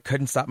 I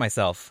couldn't stop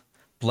myself.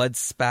 Blood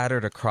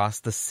spattered across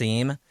the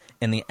seam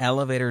in the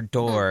elevator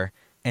door,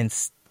 and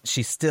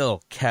she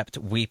still kept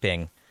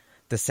weeping,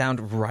 the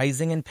sound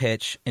rising in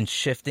pitch and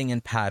shifting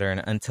in pattern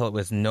until it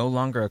was no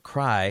longer a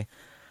cry,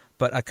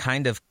 but a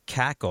kind of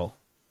cackle.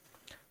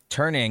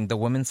 Turning, the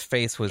woman's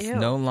face was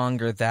no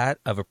longer that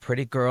of a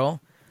pretty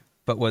girl,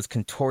 but was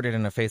contorted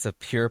in a face of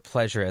pure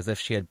pleasure, as if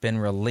she had been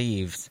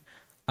relieved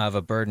of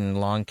a burden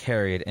long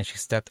carried, and she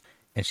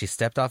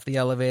stepped off the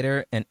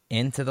elevator and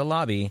into the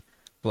lobby,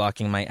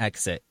 blocking my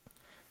exit.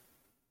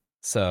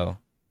 So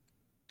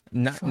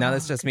now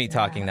that's just me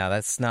talking now.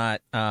 That's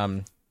not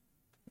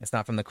it's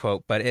not from the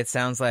quote, but it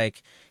sounds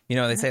like,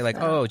 they say like,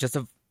 oh, just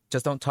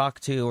don't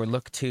talk to or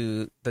look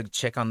to the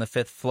chick on the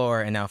 5th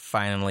floor, and now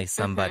finally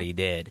somebody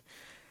did.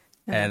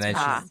 And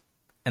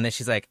then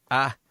she's like,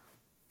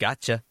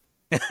 gotcha.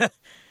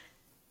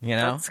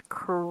 That's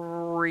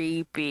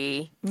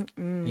creepy.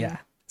 Yeah.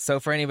 So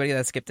for anybody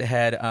that skipped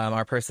ahead,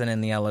 our person in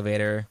the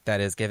elevator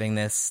that is giving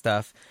this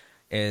stuff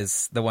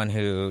is the one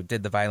who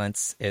did the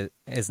violence,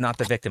 is not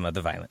the victim of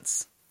the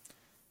violence.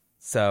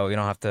 So you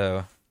don't have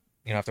to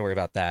worry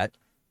about that,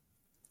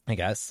 I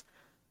guess.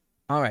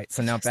 All right,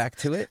 so now back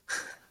to it.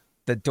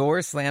 The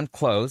door slammed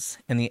close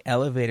and the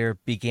elevator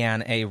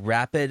began a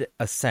rapid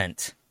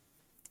ascent.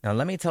 Now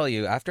let me tell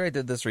you, after I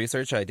did this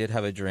research, I did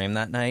have a dream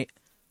that night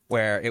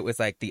where it was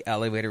like the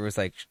elevator was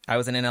like, I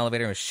was in an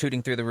elevator and was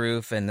shooting through the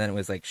roof, and then it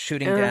was like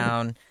shooting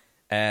down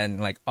and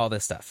like all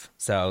this stuff.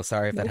 So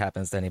sorry if that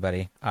happens to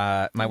anybody.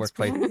 My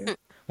workplace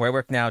where I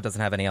work now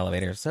doesn't have any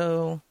elevators,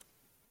 so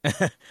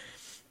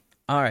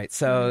all right,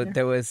 so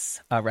there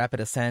was a rapid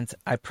ascent.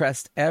 I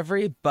pressed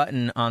every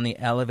button on the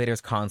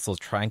elevator's console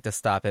trying to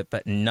stop it,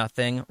 but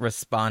nothing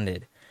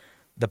responded.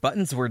 The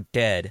buttons were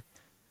dead.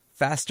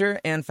 Faster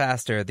and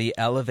faster, the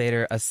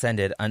elevator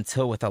ascended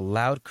until, with a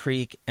loud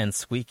creak and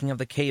squeaking of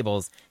the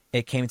cables,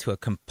 it came to a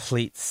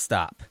complete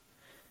stop.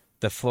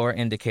 The floor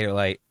indicator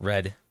light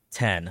read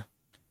 10.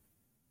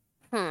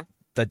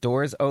 The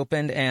doors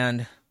opened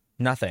and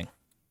nothing.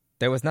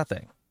 There was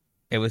nothing.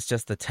 It was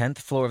just the 10th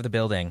floor of the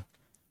building.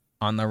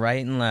 On the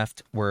right and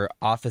left were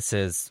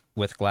offices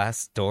with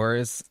glass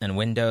doors and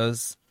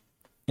windows.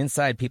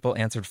 Inside, people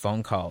answered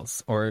phone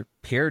calls or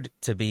appeared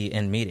to be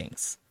in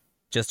meetings.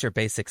 Just your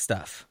basic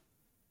stuff.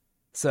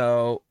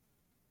 So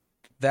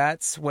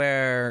that's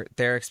where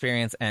their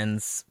experience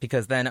ends,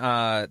 because then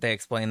they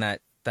explain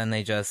that then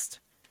they just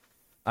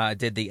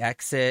did the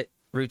exit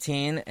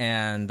routine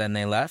and then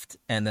they left,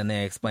 and then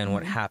they explain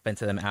what happened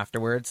to them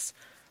afterwards.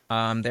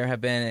 There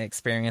have been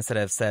experiences that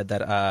have said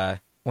that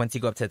once you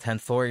go up to the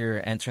 10th floor,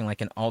 you're entering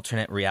like an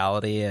alternate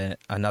reality,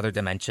 another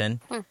dimension.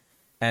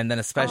 And then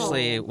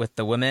especially with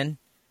the women,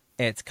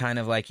 it's kind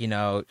of like,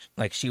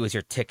 like she was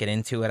your ticket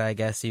into it, I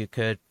guess you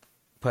could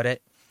put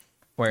it.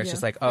 Where it's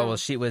just like, oh, well,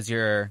 she was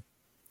your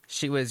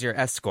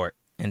escort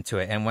into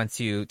it. And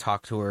once you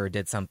talked to her or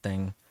did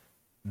something,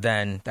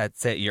 then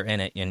that's it. You're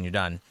in it and you're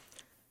done.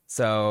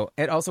 So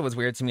it also was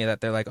weird to me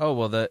that they're like, oh,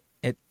 well, the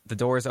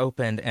doors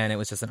opened and it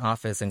was just an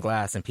office and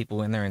glass and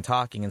people in there and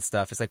talking and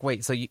stuff. It's like,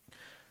 wait, so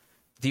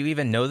do you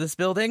even know this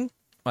building?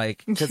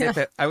 Like, because Yeah.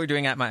 if I were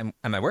doing it at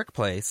my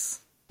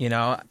workplace, you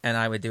know, and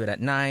I would do it at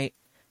night,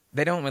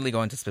 they don't really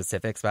go into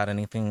specifics about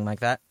anything like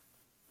that.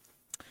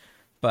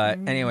 But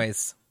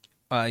anyways,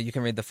 you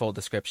can read the full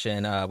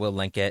description. We'll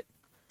link it.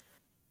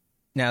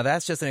 Now,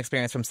 that's just an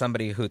experience from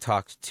somebody who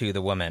talked to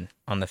the woman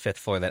on the 5th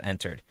floor that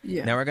entered.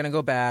 Yeah. Now, we're going to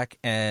go back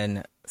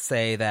and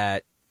say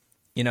that,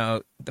 you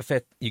know,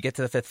 you get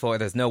to the 5th floor,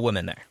 there's no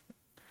woman there.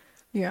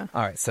 Yeah.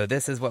 All right, so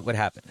this is what would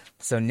happen.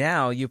 So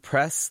now you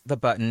press the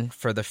button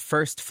for the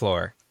 1st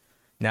floor.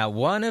 Now,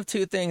 one of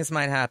two things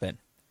might happen.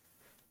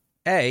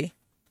 A,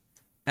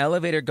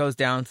 elevator goes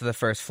down to the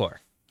 1st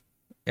floor.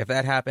 If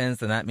that happens,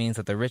 then that means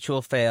that the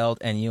ritual failed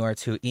and you are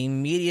to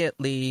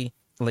immediately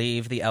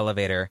leave the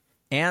elevator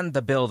and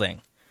the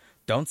building.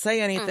 Don't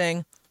say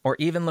anything or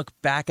even look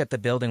back at the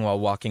building while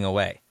walking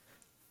away.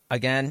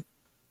 Again,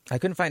 I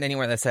couldn't find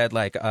anywhere that said,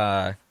 like,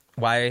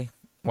 why,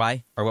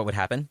 or what would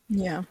happen.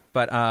 Yeah.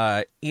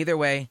 But either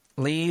way,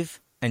 leave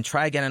and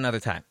try again another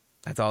time.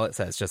 That's all it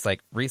says. Just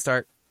like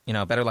restart, you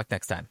know, better luck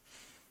next time.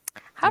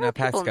 How Now, do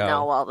people Pasco.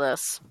 know all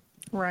this?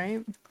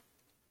 Right.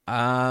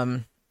 I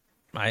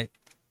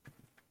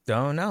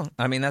don't know.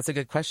 I mean, that's a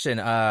good question.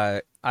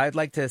 I'd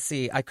like to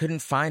see. I couldn't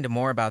find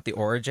more about the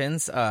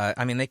origins.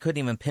 I mean, they couldn't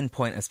even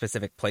pinpoint a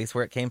specific place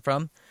where it came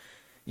from.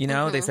 You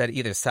know, they said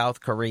either South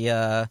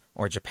Korea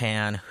or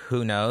Japan.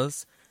 Who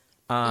knows?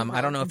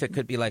 I don't know if it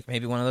could be like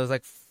maybe one of those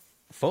like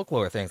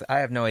folklore things. I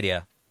have no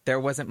idea. There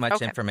wasn't much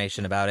Okay.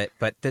 information about it,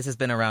 but this has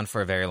been around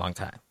for a very long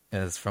time,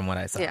 is from what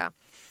I saw. Yeah.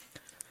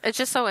 It's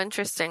just so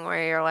interesting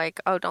where you're like,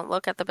 oh, don't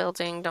look at the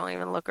building, don't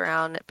even look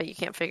around, but you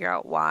can't figure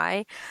out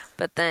why.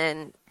 But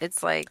then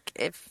it's like,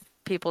 if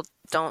people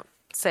don't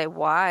say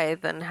why,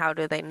 then how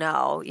do they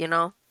know, you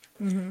know?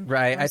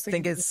 Right. I was think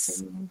thinking the it's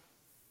same.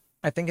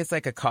 I think it's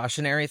like a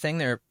cautionary thing.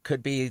 There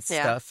could be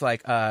stuff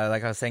like I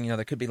was saying, you know,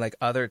 there could be like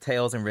other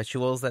tales and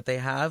rituals that they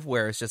have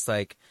where it's just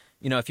like,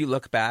 you know, if you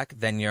look back,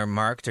 then you're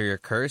marked or you're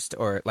cursed,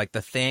 or like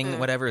the thing,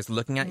 whatever, is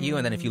looking at you.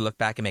 And then if you look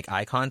back and make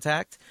eye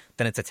contact,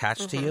 then it's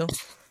attached to you.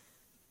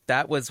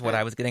 That was what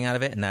I was getting out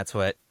of it. And that's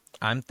what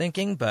I'm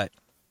thinking. But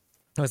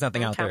there was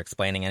nothing out there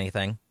explaining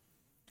anything.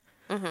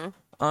 All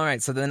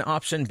right. So then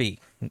option B,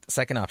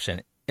 second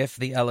option, if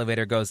the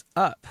elevator goes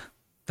up,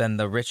 then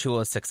the ritual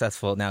is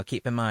successful. Now,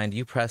 keep in mind,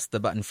 you press the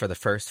button for the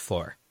 1st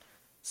floor.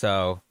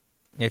 So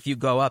if you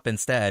go up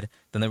instead,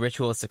 then the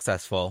ritual is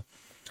successful.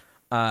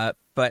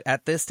 But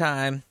at this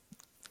time,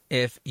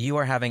 if you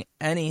are having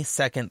any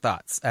second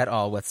thoughts at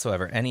all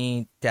whatsoever,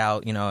 any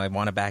doubt, you know, I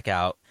want to back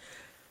out,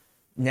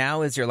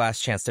 now is your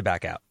last chance to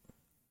back out.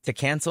 To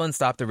cancel and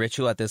stop the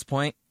ritual at this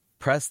point,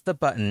 press the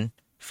button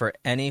for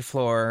any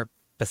floor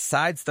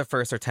besides the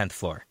 1st or 10th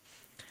floor.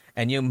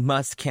 And you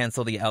must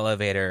cancel the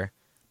elevator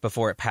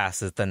before it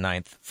passes the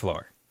 9th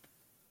floor.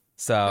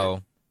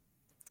 So,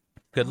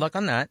 good luck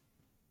on that.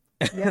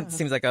 Yeah. It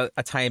seems like a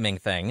timing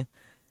thing.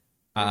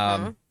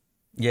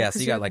 Yeah, so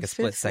you got like a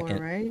split second.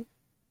 Right?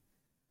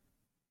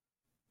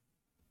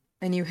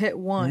 And you hit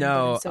 1. but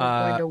No, instead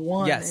of going to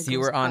 1, yes, it you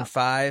goes were on up.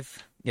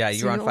 5. Yeah, you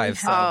So were on only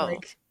 5. have, Oh.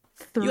 like,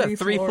 You have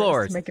 3 floors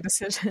floors. to make a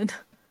decision.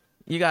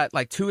 You got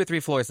like 2 or 3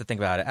 floors to think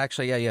about it.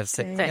 Actually, yeah, you have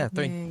 6. Yeah,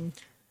 3, Dang.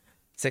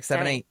 6,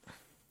 7, Dang. 8.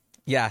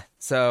 Yeah,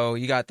 so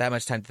you got that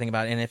much time to think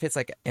about it. And if it's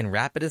like in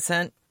rapid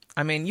ascent,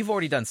 I mean, you've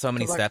already done so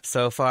many Good luck. steps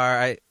so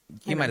far. You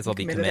I might know, as well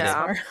be committed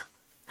committed. this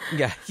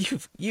far.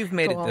 Yeah, you've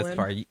made Go it all this in.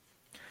 far.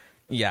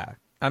 Yeah,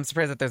 I'm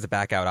surprised that there's a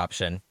back out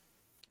option.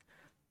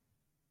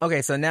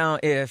 Okay, so now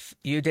if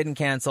you didn't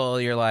cancel,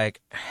 you're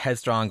like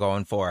headstrong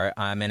going for it.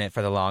 I'm in it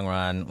for the long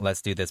run.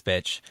 Let's do this,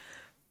 bitch.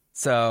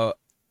 So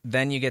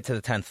then you get to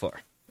the 10th floor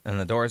and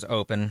the doors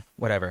open,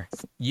 whatever.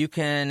 You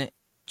can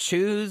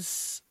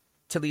choose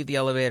to leave the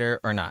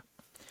elevator or not.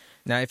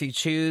 Now, if you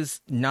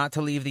choose not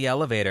to leave the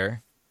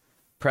elevator,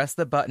 press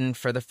the button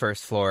for the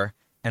 1st floor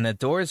and the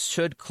doors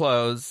should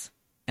close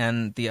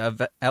and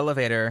the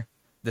elevator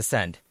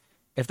descend.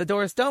 If the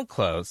doors don't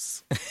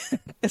close,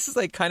 this is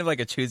like kind of like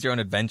a choose your own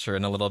adventure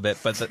in a little bit,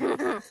 but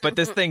but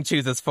this thing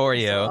chooses for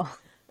you.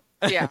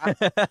 Yeah.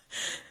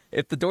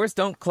 If the doors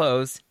don't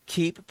close,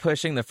 keep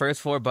pushing the 1st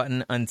floor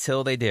button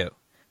until they do.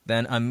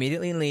 Then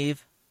immediately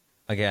leave.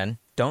 Again,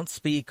 don't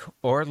speak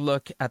or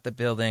look at the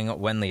building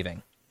when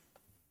leaving.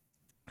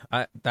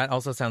 That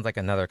also sounds like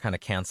another kind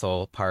of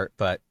cancel part,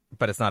 but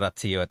it's not up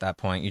to you at that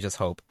point. You just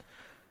hope.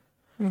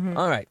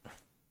 All right.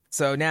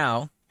 So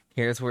now,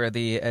 here's where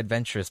the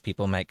adventurous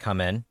people might come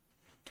in.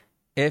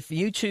 If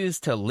you choose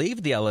to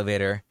leave the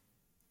elevator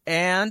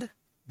and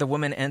the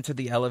woman entered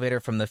the elevator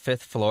from the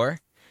 5th floor,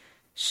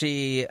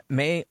 she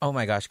may... Oh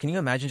my gosh, can you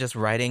imagine just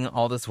riding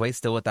all this way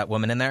still with that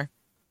woman in there?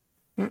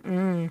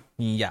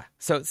 Yeah.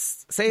 So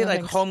say No, like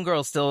thanks.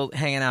 homegirl's still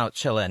hanging out,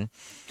 chilling.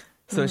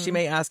 So she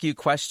may ask you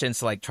questions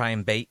to like try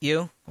and bait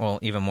you. Well,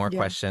 even more Yeah.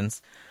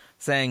 questions.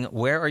 Saying,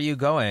 where are you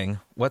going?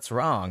 What's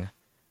wrong?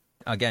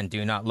 Again,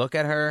 do not look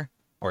at her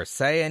or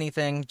say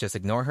anything. Just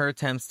ignore her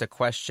attempts to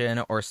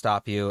question or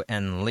stop you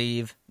and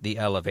leave the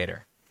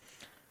elevator.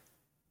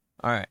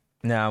 All right.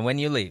 Now, when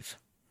you leave,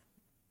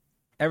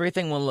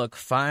 everything will look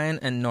fine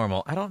and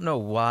normal. I don't know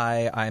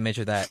why I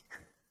measure that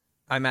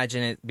I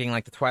imagine it being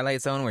like the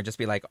Twilight Zone, where it'd just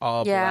be like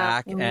all Yeah.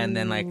 black and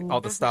then like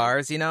all the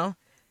stars, you know?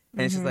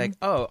 And it's just like,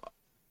 oh,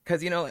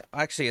 because,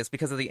 actually it's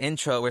because of the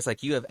intro where it's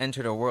like you have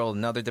entered a world,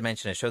 another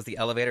dimension. It shows the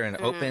elevator and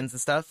it opens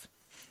and stuff.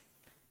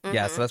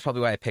 Yeah, so that's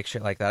probably why I picture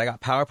it like that. I got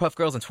Powerpuff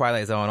Girls and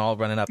Twilight Zone all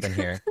running up in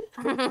here.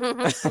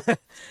 I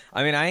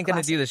mean, I ain't going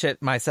to do the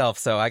shit myself,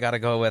 so I got to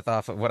go with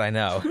off of what I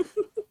know.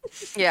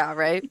 Yeah,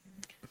 right?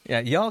 Yeah,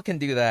 y'all can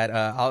do that.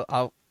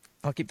 I'll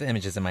keep the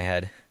images in my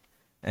head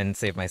and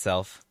save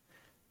myself.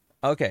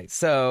 Okay,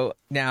 so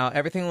now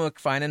everything will look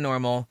fine and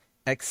normal,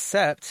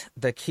 except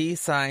the key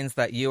signs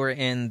that you are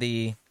in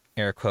the,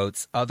 air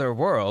quotes, other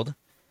world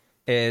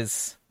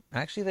is,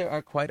 actually there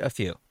are quite a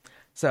few.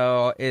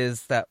 So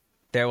is that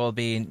there will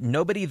be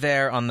nobody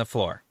there on the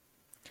floor.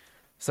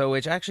 So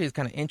which actually is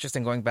kind of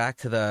interesting, going back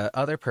to the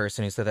other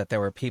person who said that there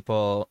were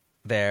people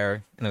there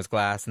and there was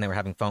glass and they were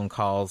having phone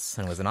calls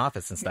and it was an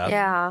office and stuff.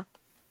 Yeah.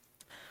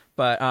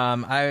 But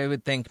I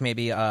would think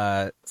maybe,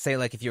 say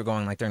like if you're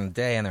going like during the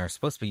day and there are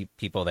supposed to be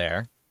people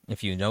there,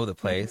 if you know the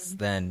place,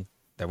 then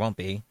there won't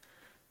be.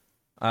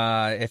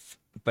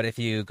 But if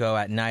you go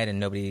at night and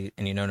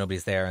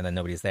nobody's there and then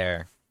nobody's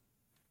there,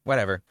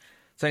 whatever.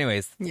 So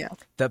anyways, Yeah.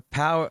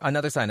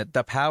 another sign,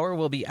 the power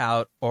will be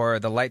out or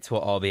the lights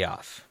will all be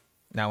off.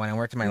 Now, when I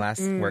worked in my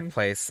last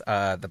workplace,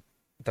 the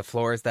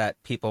floors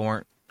that people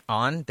weren't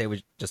on, they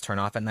would just turn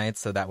off at night.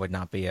 So that would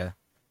not be a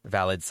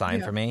valid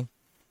sign for me.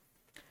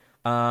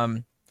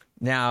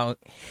 Now,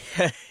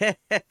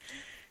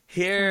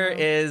 here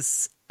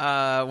is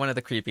one of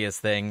the creepiest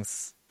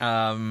things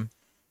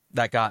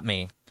that got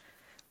me.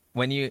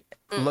 When you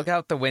look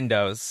out the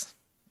windows,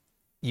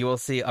 you will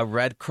see a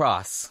red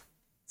cross.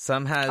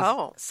 Some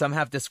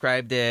have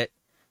described it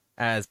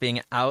as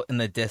being out in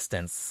the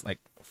distance, like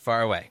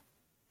far away.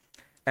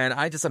 And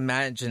I just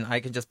imagine, I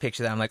can just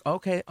picture that. I'm like,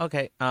 okay,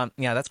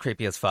 yeah, that's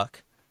creepy as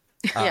fuck.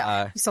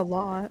 Yeah. It's a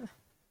lot.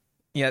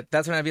 Yeah,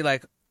 that's when I'd be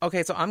like,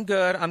 okay, so I'm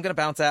good. I'm gonna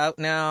bounce out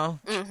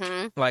now.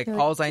 Like,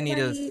 all I need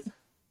is,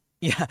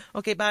 yeah,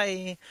 okay,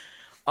 bye.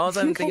 All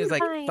I'm thinking is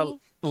like the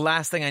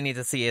last thing I need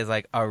to see is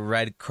like a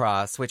red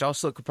cross, which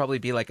also could probably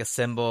be like a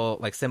symbol,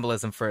 like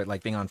symbolism for it,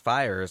 like being on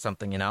fire or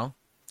something, you know?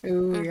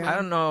 Ooh, yeah. I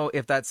don't know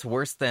if that's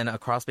worse than a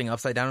cross being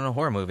upside down in a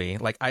horror movie.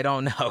 Like, I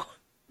don't know.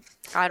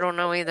 I don't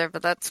know either,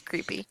 but that's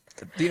creepy.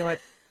 Do you know what?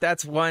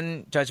 That's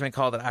one judgment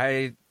call that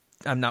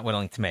I'm not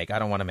willing to make. I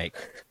don't want to make.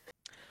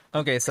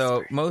 Okay,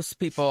 so most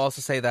people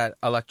also say that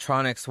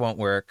electronics won't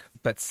work,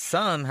 but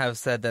some have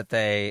said that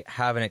they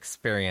haven't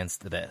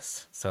experienced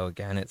this. So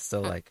again, it's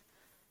still like,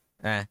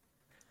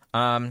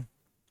 all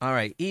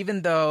right.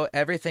 Even though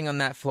everything on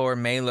that floor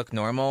may look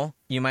normal,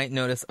 you might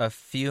notice a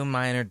few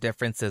minor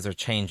differences or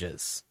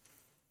changes.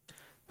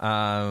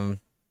 Don't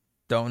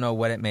know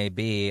what it may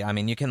be. I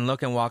mean, you can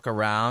look and walk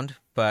around,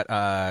 but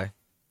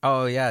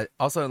oh yeah.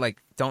 Also,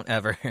 like, don't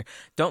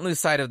lose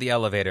sight of the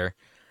elevator.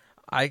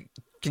 I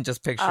can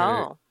just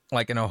picture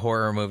like in a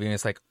horror movie, and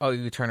it's like, oh,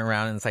 you turn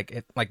around and it's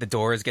like like the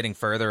door is getting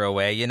further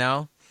away, you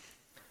know,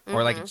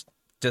 or like it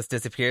just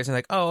disappears and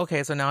like, oh,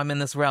 okay, so now I'm in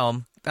this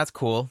realm. That's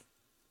cool.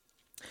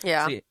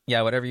 Yeah. So,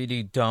 yeah, whatever you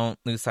do, don't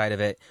lose sight of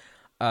it.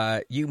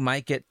 You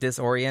might get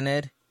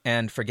disoriented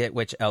and forget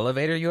which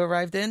elevator you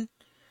arrived in.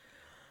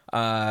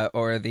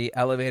 Or the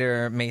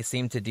elevator may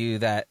seem to do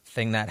that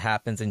thing that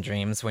happens in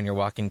dreams when you're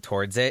walking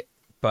towards it,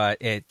 but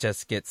it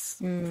just gets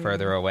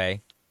further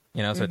away,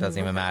 you know, so it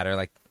doesn't even matter.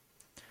 Like,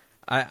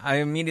 I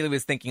immediately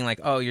was thinking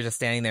like, oh, you're just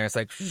standing there. It's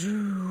like,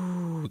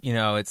 you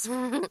know, it's,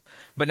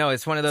 but no,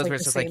 it's one of those where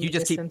it's just like, you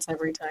just keep,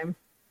 every time.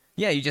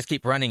 yeah, you just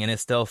keep running and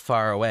it's still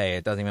far away.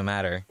 It doesn't even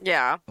matter.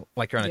 Yeah.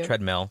 Like you're on a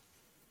treadmill.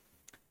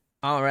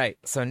 All right.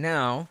 So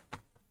now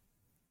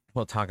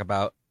we'll talk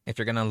about if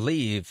you're going to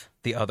leave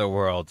the other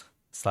world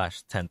 /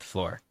 10th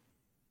floor.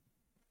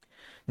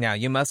 Now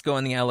you must go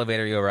in the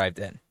elevator you arrived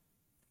in.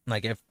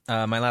 Like if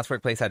my last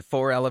workplace had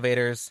 4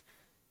 elevators,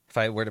 if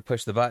I were to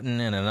push the button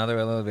and another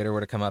elevator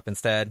were to come up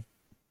instead,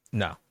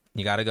 no,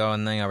 you got to go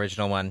in the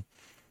original one.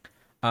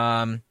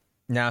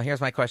 Now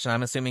here's my question.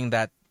 I'm assuming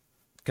that,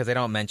 because they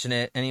don't mention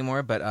it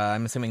anymore, but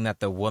I'm assuming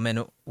that the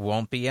woman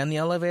won't be in the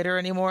elevator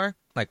anymore.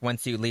 Like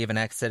once you leave an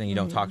exit and you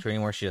don't talk to her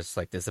anymore, she just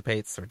like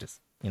dissipates or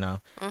just, you know.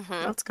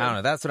 That's good. I don't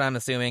know. That's what I'm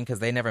assuming because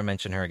they never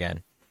mention her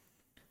again.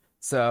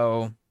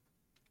 So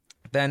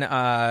then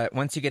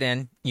once you get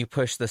in, you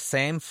push the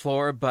same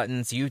floor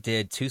buttons you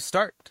did to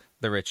start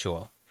the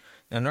ritual.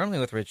 Now, normally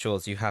with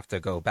rituals, you have to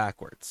go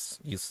backwards.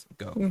 You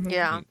go.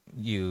 Yeah.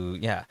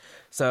 Yeah.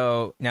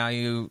 So now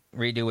you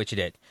redo what you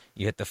did.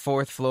 You hit the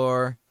 4th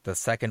floor, the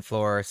 2nd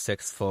floor,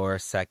 6th floor,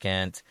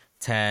 2nd,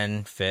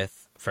 10,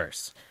 5th,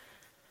 1st.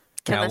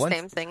 Can now, the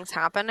same things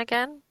happen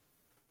again?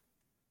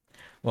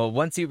 Well,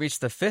 once you reach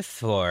the 5th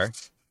floor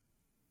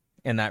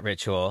in that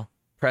ritual,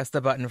 press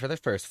the button for the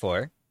 1st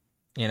floor,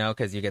 you know,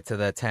 because you get to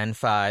the 10,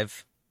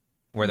 5,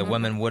 where the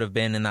woman would have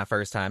been in that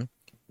first time.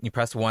 You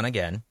press 1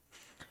 again.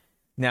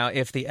 Now,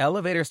 if the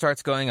elevator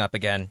starts going up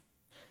again,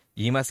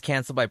 you must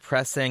cancel by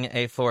pressing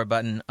a floor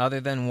button other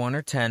than 1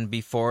 or 10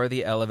 before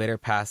the elevator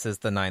passes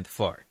the 9th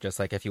floor, just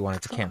like if you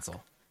wanted to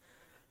cancel.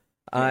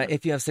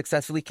 If you have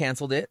successfully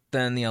canceled it,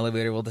 then the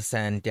elevator will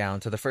descend down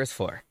to the first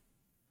floor.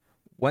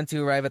 Once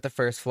you arrive at the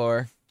first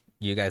floor,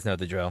 you guys know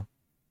the drill.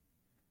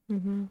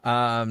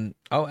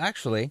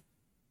 Actually,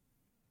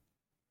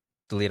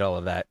 delete all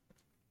of that.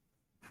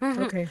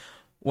 Okay.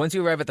 Once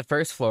you arrive at the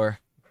first floor,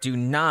 do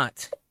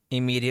not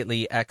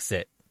immediately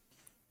exit.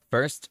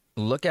 First,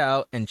 look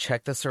out and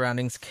check the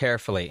surroundings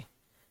carefully.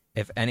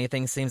 If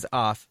anything seems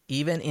off,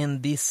 even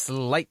in the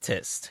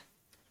slightest,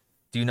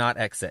 do not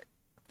exit.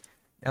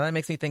 Now that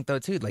makes me think, though,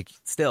 too, like,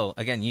 still,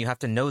 again, you have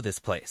to know this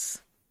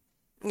place.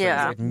 So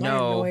Yeah. like, My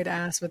no. annoyed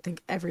ass would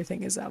think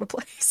everything is out of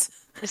place.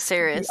 Be on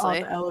Seriously.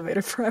 the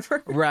elevator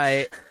forever.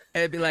 Right.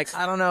 It'd be like,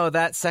 I don't know,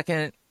 the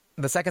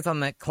seconds on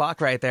the clock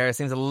right there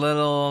seems a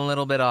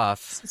little bit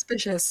off.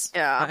 Suspicious.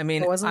 Yeah. I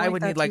mean, It wasn't I like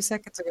would that need, like, 2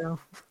 seconds ago.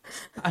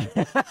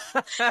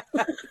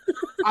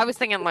 I was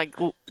thinking like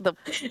the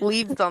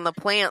leaves on the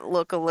plant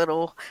look a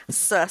little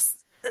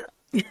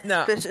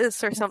no.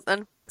 suspicious or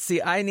something.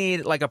 See, I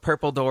need, like, a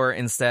purple door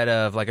instead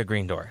of, like, a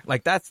green door.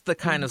 Like, that's the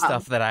kind of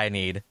stuff that I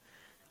need.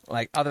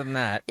 Like, other than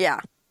that, Yeah.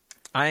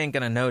 I ain't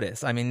gonna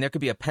notice. I mean, there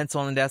could be a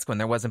pencil on the desk when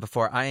there wasn't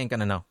before. I ain't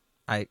gonna know.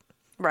 I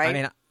Right.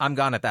 mean, I'm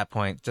gone at that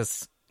point.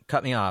 Just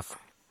cut me off.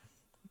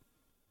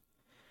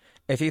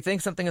 If you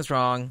think something is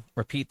wrong,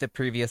 repeat the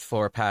previous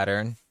floor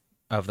pattern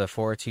of the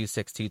 4, 2,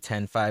 6, 2,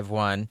 10, 5,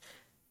 1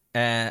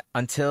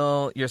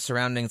 until your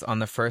surroundings on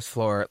the first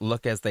floor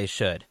look as they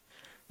should.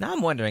 Now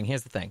I'm wondering,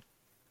 here's the thing.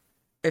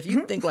 If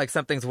you think like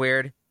something's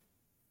weird,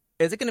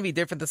 is it going to be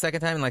different the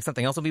second time and like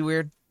something else will be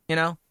weird? You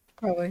know?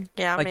 Probably.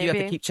 Yeah, Like maybe you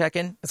have to keep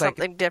checking. It's like,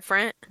 something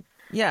different.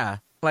 yeah.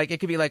 Like it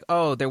could be like,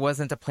 oh, there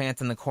wasn't a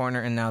plant in the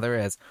corner and now there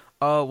is.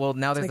 Oh, well,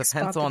 now there's like a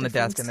spot pencil the on the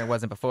desk difference. and there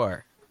wasn't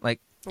before. Like,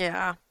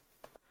 Yeah.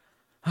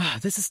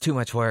 this is too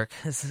much work.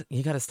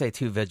 You got to stay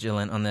too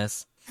vigilant on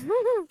this.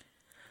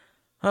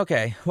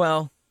 Okay,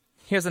 well,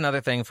 here's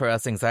another thing for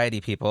us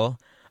anxiety people.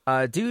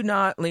 Do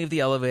not leave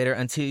the elevator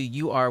until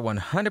you are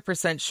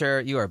 100% sure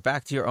you are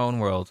back to your own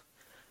world.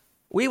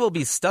 We will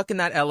be stuck in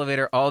that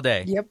elevator all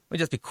day. Yep. We'll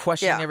just be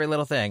questioning Yeah. every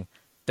little thing.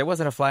 There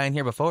wasn't a fly in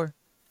here before.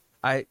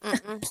 I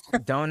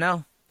don't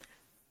know.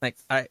 Like,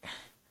 that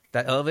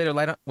elevator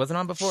light wasn't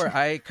on before.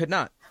 I could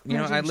not. You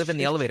know, I live in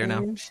the elevator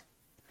now.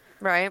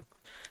 Right.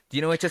 Do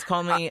you know what? Just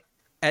call me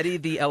Eddie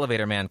the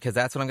Elevator Man, because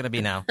that's what I'm going to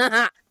be now. I'm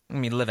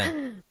going to be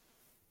living.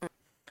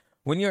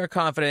 When you are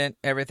confident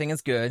everything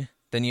is good,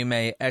 then you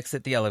may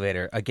exit the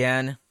elevator.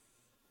 Again,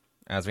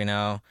 as we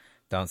know,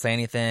 don't say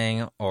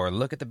anything or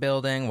look at the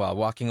building while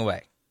walking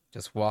away.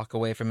 Just walk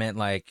away from it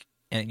like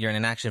you're in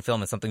an action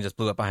film and something just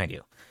blew up behind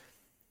you.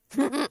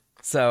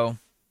 So,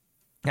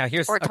 now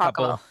here's Or a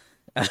couple.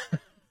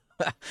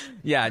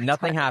 Yeah,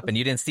 nothing happened.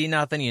 You didn't see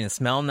nothing. You didn't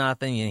smell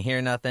nothing. You didn't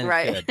hear nothing.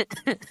 Right.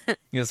 Good.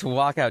 You just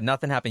walk out.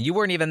 Nothing happened. You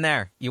weren't even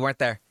there. You weren't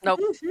there. Nope.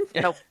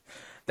 Nope.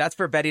 That's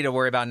for Betty to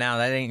worry about now.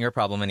 That ain't your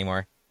problem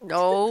anymore.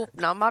 No,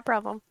 not my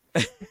problem.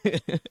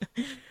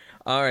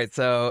 All right.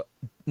 So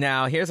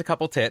now here's a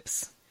couple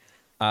tips.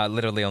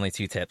 Literally only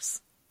 2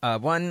 tips.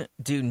 One,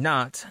 do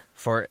not,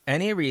 for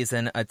any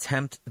reason,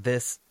 attempt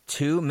this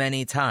too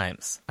many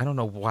times. I don't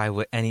know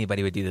why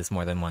anybody would do this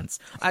more than once.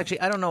 Actually,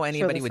 I don't know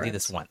anybody would do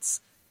this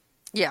once.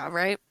 Yeah,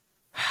 right?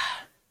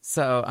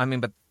 So, I mean,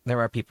 but there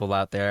are people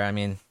out there. I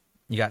mean,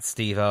 you got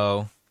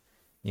Steve-O.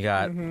 You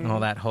got all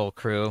that whole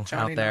crew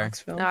Johnny out there.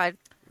 Knoxville. No,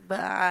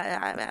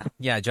 I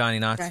Yeah, Johnny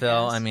Knoxville.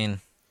 Jackass. I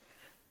mean,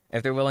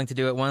 if they're willing to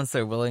do it once,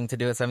 they're willing to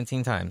do it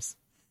 17 times.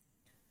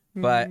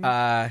 But,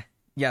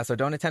 yeah, so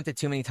don't attempt it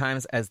too many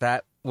times, as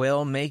that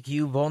will make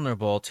you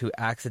vulnerable to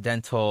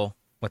accidental,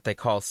 what they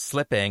call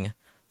slipping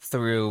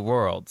through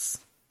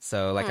worlds.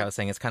 So, like I was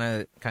saying, it's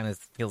kind of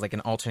feels like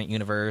an alternate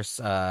universe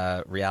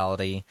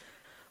reality.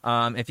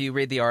 If you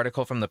read the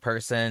article from the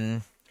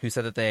person who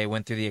said that they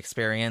went through the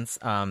experience,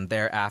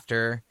 their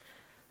after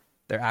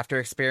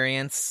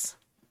experience,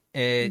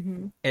 it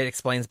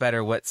explains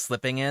better what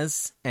slipping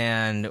is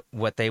and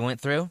what they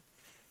went through.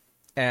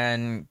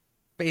 And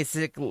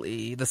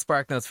basically, the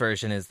SparkNotes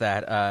version is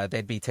that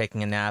they'd be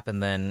taking a nap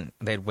and then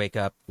they'd wake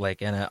up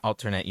like in an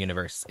alternate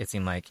universe. It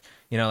seemed like,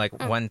 you know,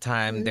 like one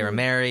time they were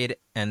married,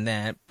 and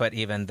then, but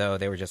even though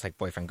they were just like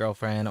boyfriend,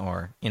 girlfriend,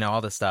 or, you know,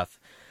 all this stuff.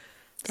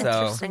 So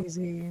Interesting.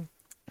 Crazy.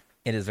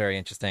 it is very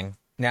interesting.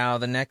 Now,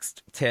 the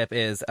next tip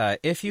is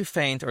if you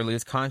faint or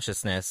lose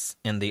consciousness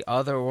in the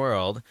other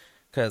world,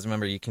 because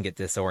remember, you can get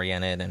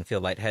disoriented and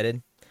feel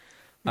lightheaded,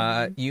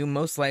 you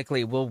most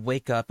likely will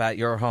wake up at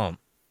your home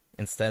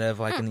instead of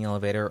like in the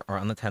elevator or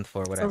on the 10th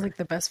floor, whatever. Sounds like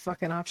the best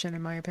fucking option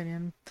in my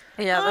opinion.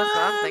 Yeah, that's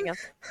what I'm thinking.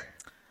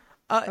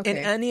 In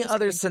Okay, any that's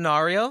other good.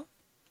 scenario,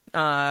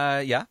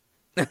 yeah.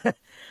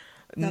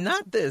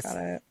 Not this. Got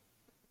it.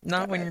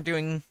 Not when you're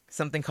doing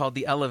something called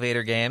the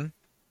elevator game,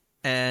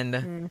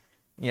 and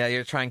yeah,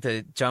 you're trying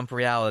to jump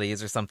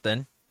realities or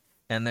something,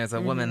 and there's a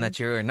woman that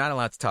you're not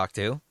allowed to talk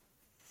to.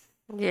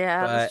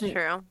 Yeah, that's But-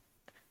 true.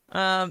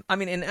 I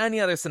mean, in any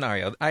other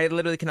scenario, I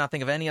literally cannot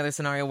think of any other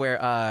scenario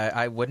where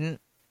I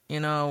wouldn't, you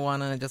know,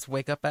 want to just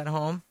wake up at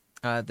home.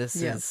 This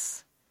Yeah.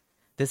 is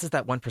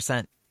that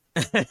 1%.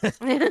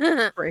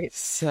 Great.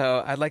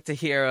 So I'd like to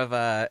hear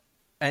of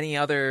any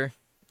other,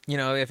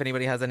 if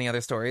anybody has any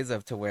other stories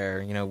of to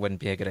where, wouldn't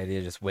be a good idea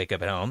to just wake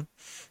up at home.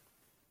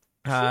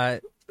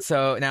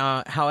 So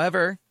now,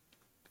 however,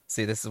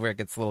 see, this is where it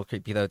gets a little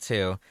creepy though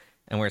too,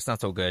 and where it's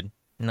not so good,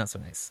 not so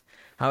nice.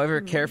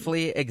 However,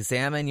 carefully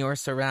examine your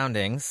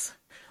surroundings.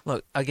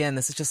 Look, again,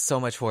 this is just so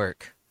much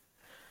work.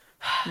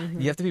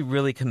 You have to be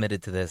really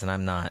committed to this, and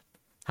I'm not.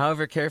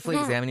 However, carefully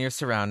examine your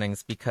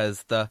surroundings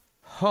because the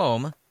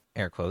home,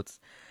 air quotes,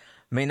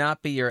 may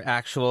not be your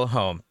actual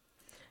home.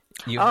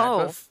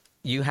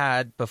 You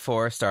had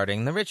before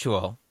starting the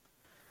ritual.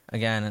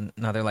 Again,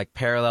 another like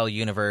parallel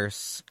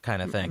universe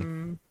kind of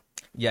thing.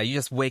 Yeah, you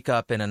just wake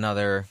up in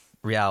another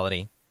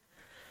reality,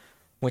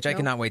 which I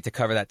cannot wait to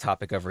cover that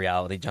topic of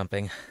reality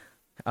jumping.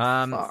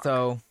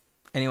 So,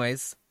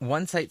 anyways,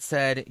 one site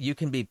said you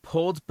can be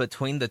pulled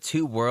between the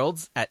two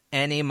worlds at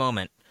any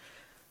moment,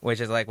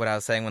 which is like what I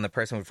was saying when the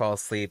person would fall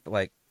asleep,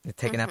 like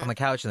take a nap on the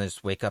couch and then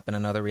just wake up in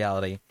another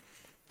reality.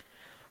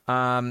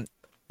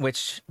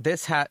 Which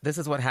this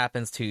is what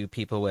happens to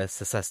people with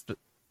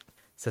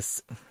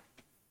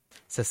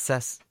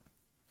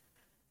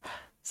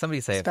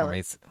somebody say it for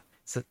me.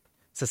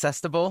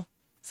 Susceptible.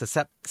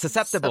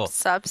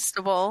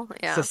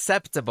 Yeah.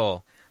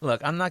 Susceptible.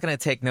 Look, I'm not going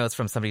to take notes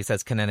from somebody who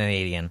says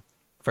Canadian,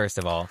 first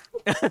of all.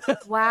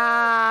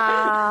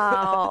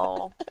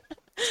 Wow.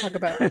 Talk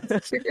about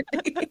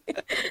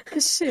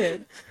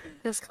shit.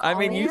 I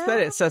mean, you said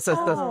it.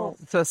 Susceptible.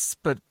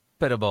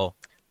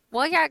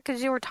 Well, yeah,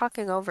 because you were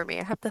talking over me.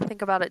 I have to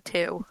think about it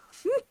too.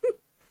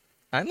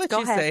 I'd let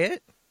you say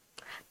it.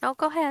 No,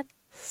 go ahead.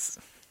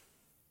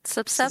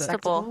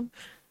 Susceptible.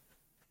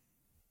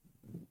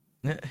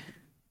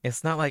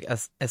 It's not like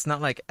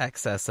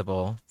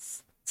accessible.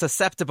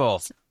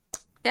 Susceptible.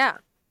 Yeah.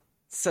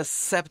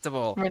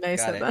 Susceptible. Renee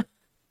said that.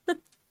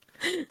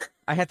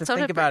 I had to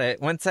think about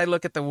it. Once I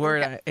look at the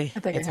word,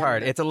 it's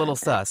hard. It's a little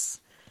sus.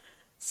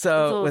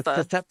 So with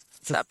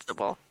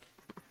susceptible.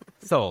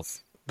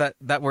 Souls.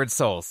 That word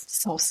souls.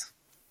 Souls.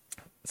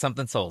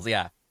 Something souls,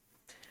 yeah.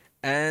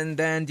 And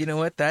then, you know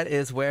what? That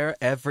is where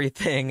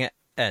everything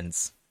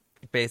ends.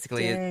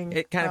 Basically,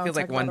 it kind of feels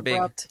like one big...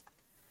 Abrupt.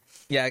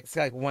 Yeah, it's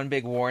like one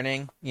big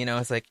warning.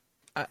 It's like...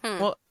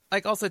 Well,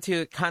 like also,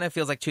 too, it kind of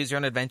feels like choose your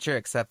own adventure,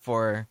 except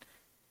for,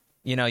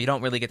 you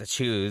don't really get to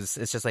choose.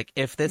 It's just like,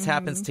 if this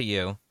happens to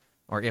you,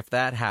 or if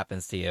that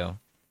happens to you...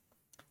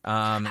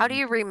 How do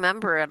you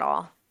remember it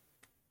all?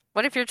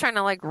 What if you're trying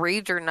to, like,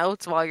 read your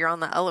notes while you're on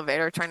the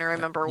elevator, trying to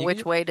remember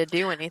which way to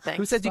do anything?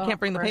 Who says you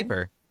can't bring the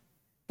paper?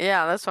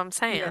 Yeah, that's what I'm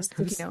saying. Yeah,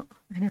 sticky note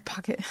in your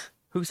pocket.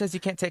 Who says you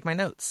can't take my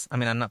notes? I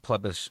mean, I'm not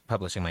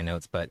publishing my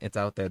notes, but it's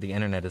out there. The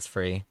internet is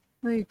free.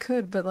 Well, you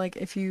could, but, like,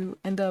 if you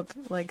end up,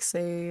 like,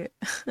 say,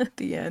 at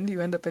the end, you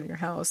end up in your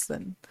house,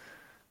 then...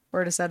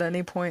 Or just at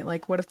any point,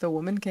 like, what if the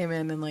woman came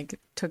in and, like,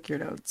 took your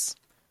notes?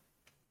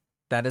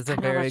 That is a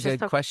very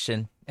good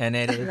question. And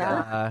it is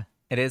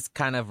it is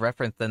kind of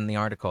referenced in the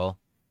article.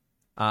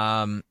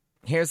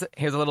 Here's a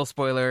little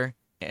spoiler.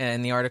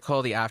 In the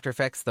article, the after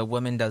effects, the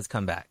woman does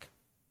come back.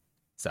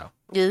 So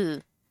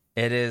it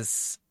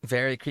is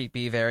very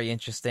creepy, very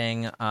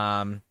interesting.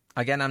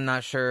 Again, I'm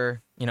not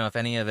sure, if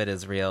any of it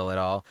is real at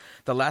all.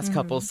 The last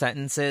couple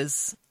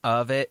sentences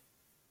of it,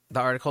 the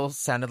article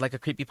sounded like a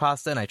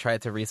creepypasta, and I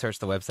tried to research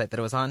the website that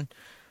it was on,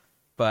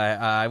 but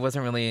I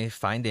wasn't really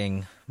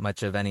finding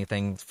much of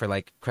anything for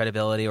like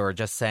credibility or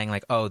just saying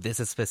like, oh, this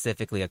is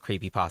specifically a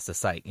creepypasta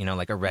site,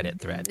 like a Reddit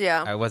thread.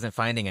 Yeah. I wasn't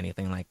finding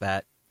anything like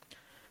that.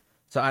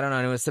 So I don't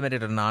know. It was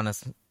submitted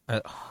anonymously.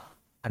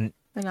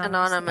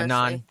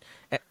 Anonymously.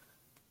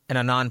 And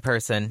a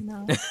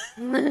non-person.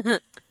 No.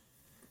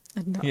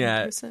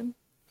 Yeah. Person.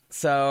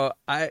 So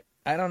I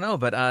don't know,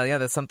 but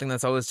that's something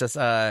that's always just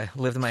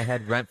lived in my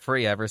head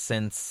rent-free ever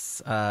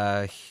since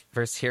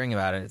first hearing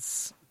about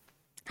it.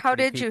 How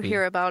did creepy. you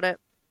hear about it?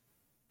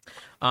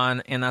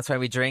 And That's Why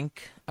We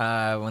Drink.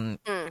 When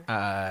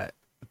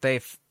they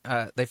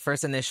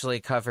first initially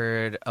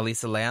covered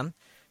Elisa Lam,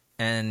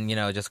 and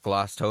just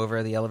glossed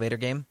over the elevator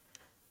game,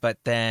 but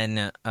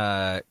then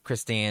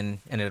Christine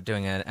ended up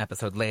doing an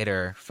episode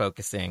later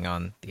focusing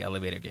on the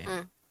elevator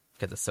game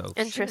because it's so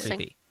interesting.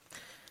 Creepy.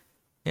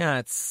 Yeah,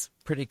 it's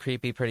pretty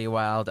creepy, pretty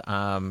wild.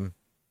 Yeah,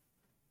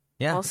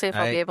 We'll see if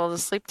I'll be able to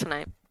sleep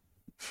tonight.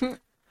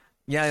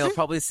 Yeah, you'll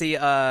probably see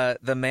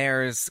the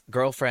mayor's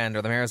girlfriend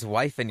or the mayor's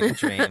wife in your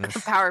dreams.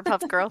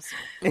 Powerpuff Girls.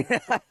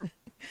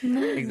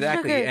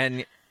 Exactly,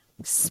 and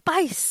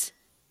spice,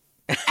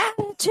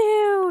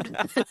 attitude.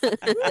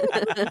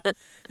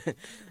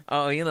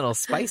 Oh, you little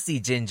spicy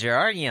ginger,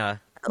 aren't you?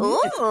 Ooh.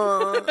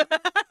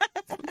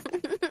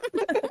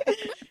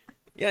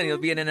 Yeah, and you'll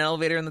be in an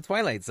elevator in the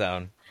Twilight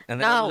Zone,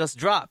 and then it'll just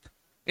drop.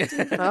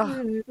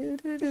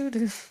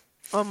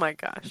 Oh my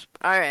gosh!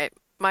 All right,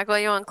 Michael,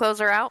 you want to close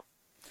her out?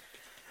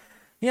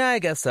 Yeah, I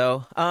guess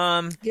so.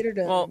 Get her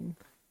done.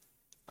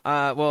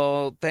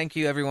 Well, thank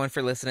you everyone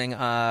for listening.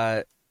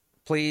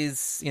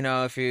 Please,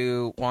 if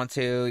you want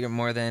to, you're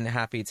more than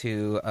happy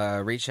to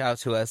reach out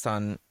to us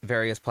on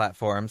various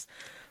platforms.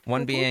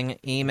 One being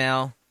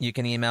email. You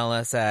can email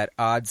us at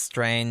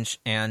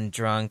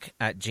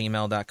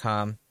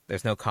oddstrangeanddrunk@gmail.com.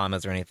 There's no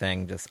commas or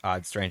anything, just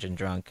odd, strange, and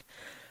drunk.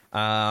 We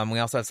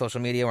also have social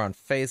media. We're on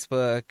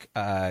Facebook,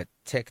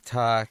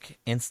 TikTok,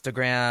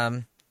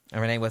 Instagram.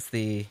 Renee, what's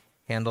the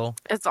handle?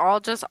 It's all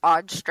just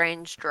odd,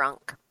 strange,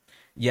 drunk.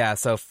 Yeah,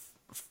 so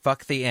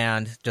fuck the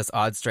and, just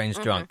odd, strange,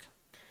 drunk.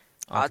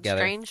 All Odd, together.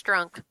 strange,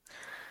 drunk.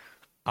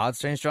 Odd,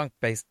 strange, drunk,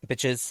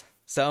 bitches.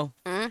 So,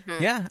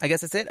 Mm-hmm. yeah, I guess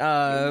that's it.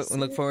 We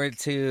look forward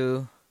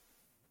to...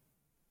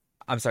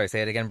 I'm sorry,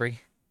 say it again, Brie.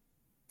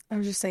 I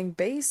was just saying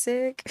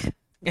basic.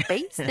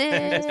 Basic.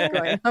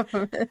 Going off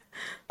of it.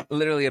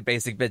 Literally a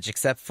basic bitch,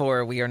 except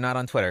for we are not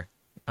on Twitter.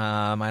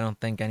 I don't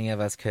think any of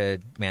us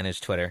could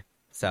manage Twitter.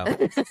 So,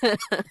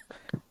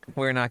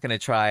 we're not going to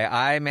try.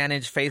 I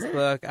manage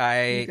Facebook. You're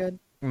I good.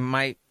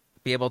 might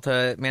be able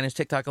to manage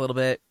TikTok a little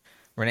bit.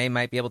 Renee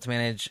might be able to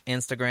manage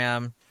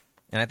Instagram.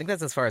 And I think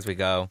that's as far as we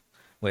go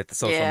with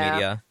social Yeah.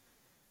 media.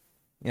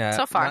 Yeah.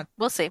 So far, Not,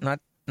 we'll see. not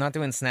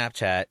doing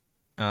Snapchat.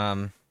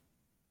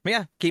 But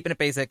yeah, keeping it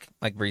basic,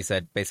 like Bree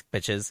said, basic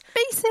bitches.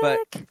 Basic. But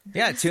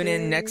yeah, tune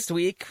in Basic. next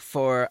week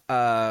for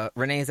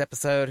Renee's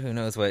episode. Who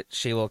knows what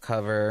she will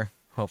cover?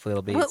 Hopefully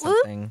it'll be Woot woot.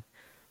 something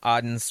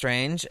odd and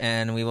strange,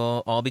 and we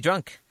will all be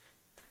drunk.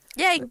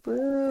 Yay.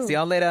 Woo. See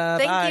y'all later.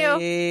 Thank Bye.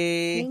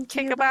 you.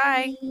 Okay,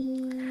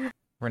 goodbye.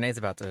 Renee's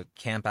about to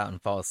camp out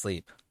and fall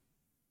asleep.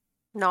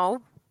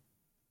 No,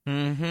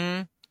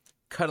 Mm-hmm.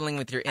 Cuddling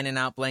with your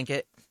In-N-Out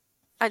blanket.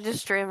 I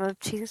just dream of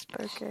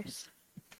cheeseburgers.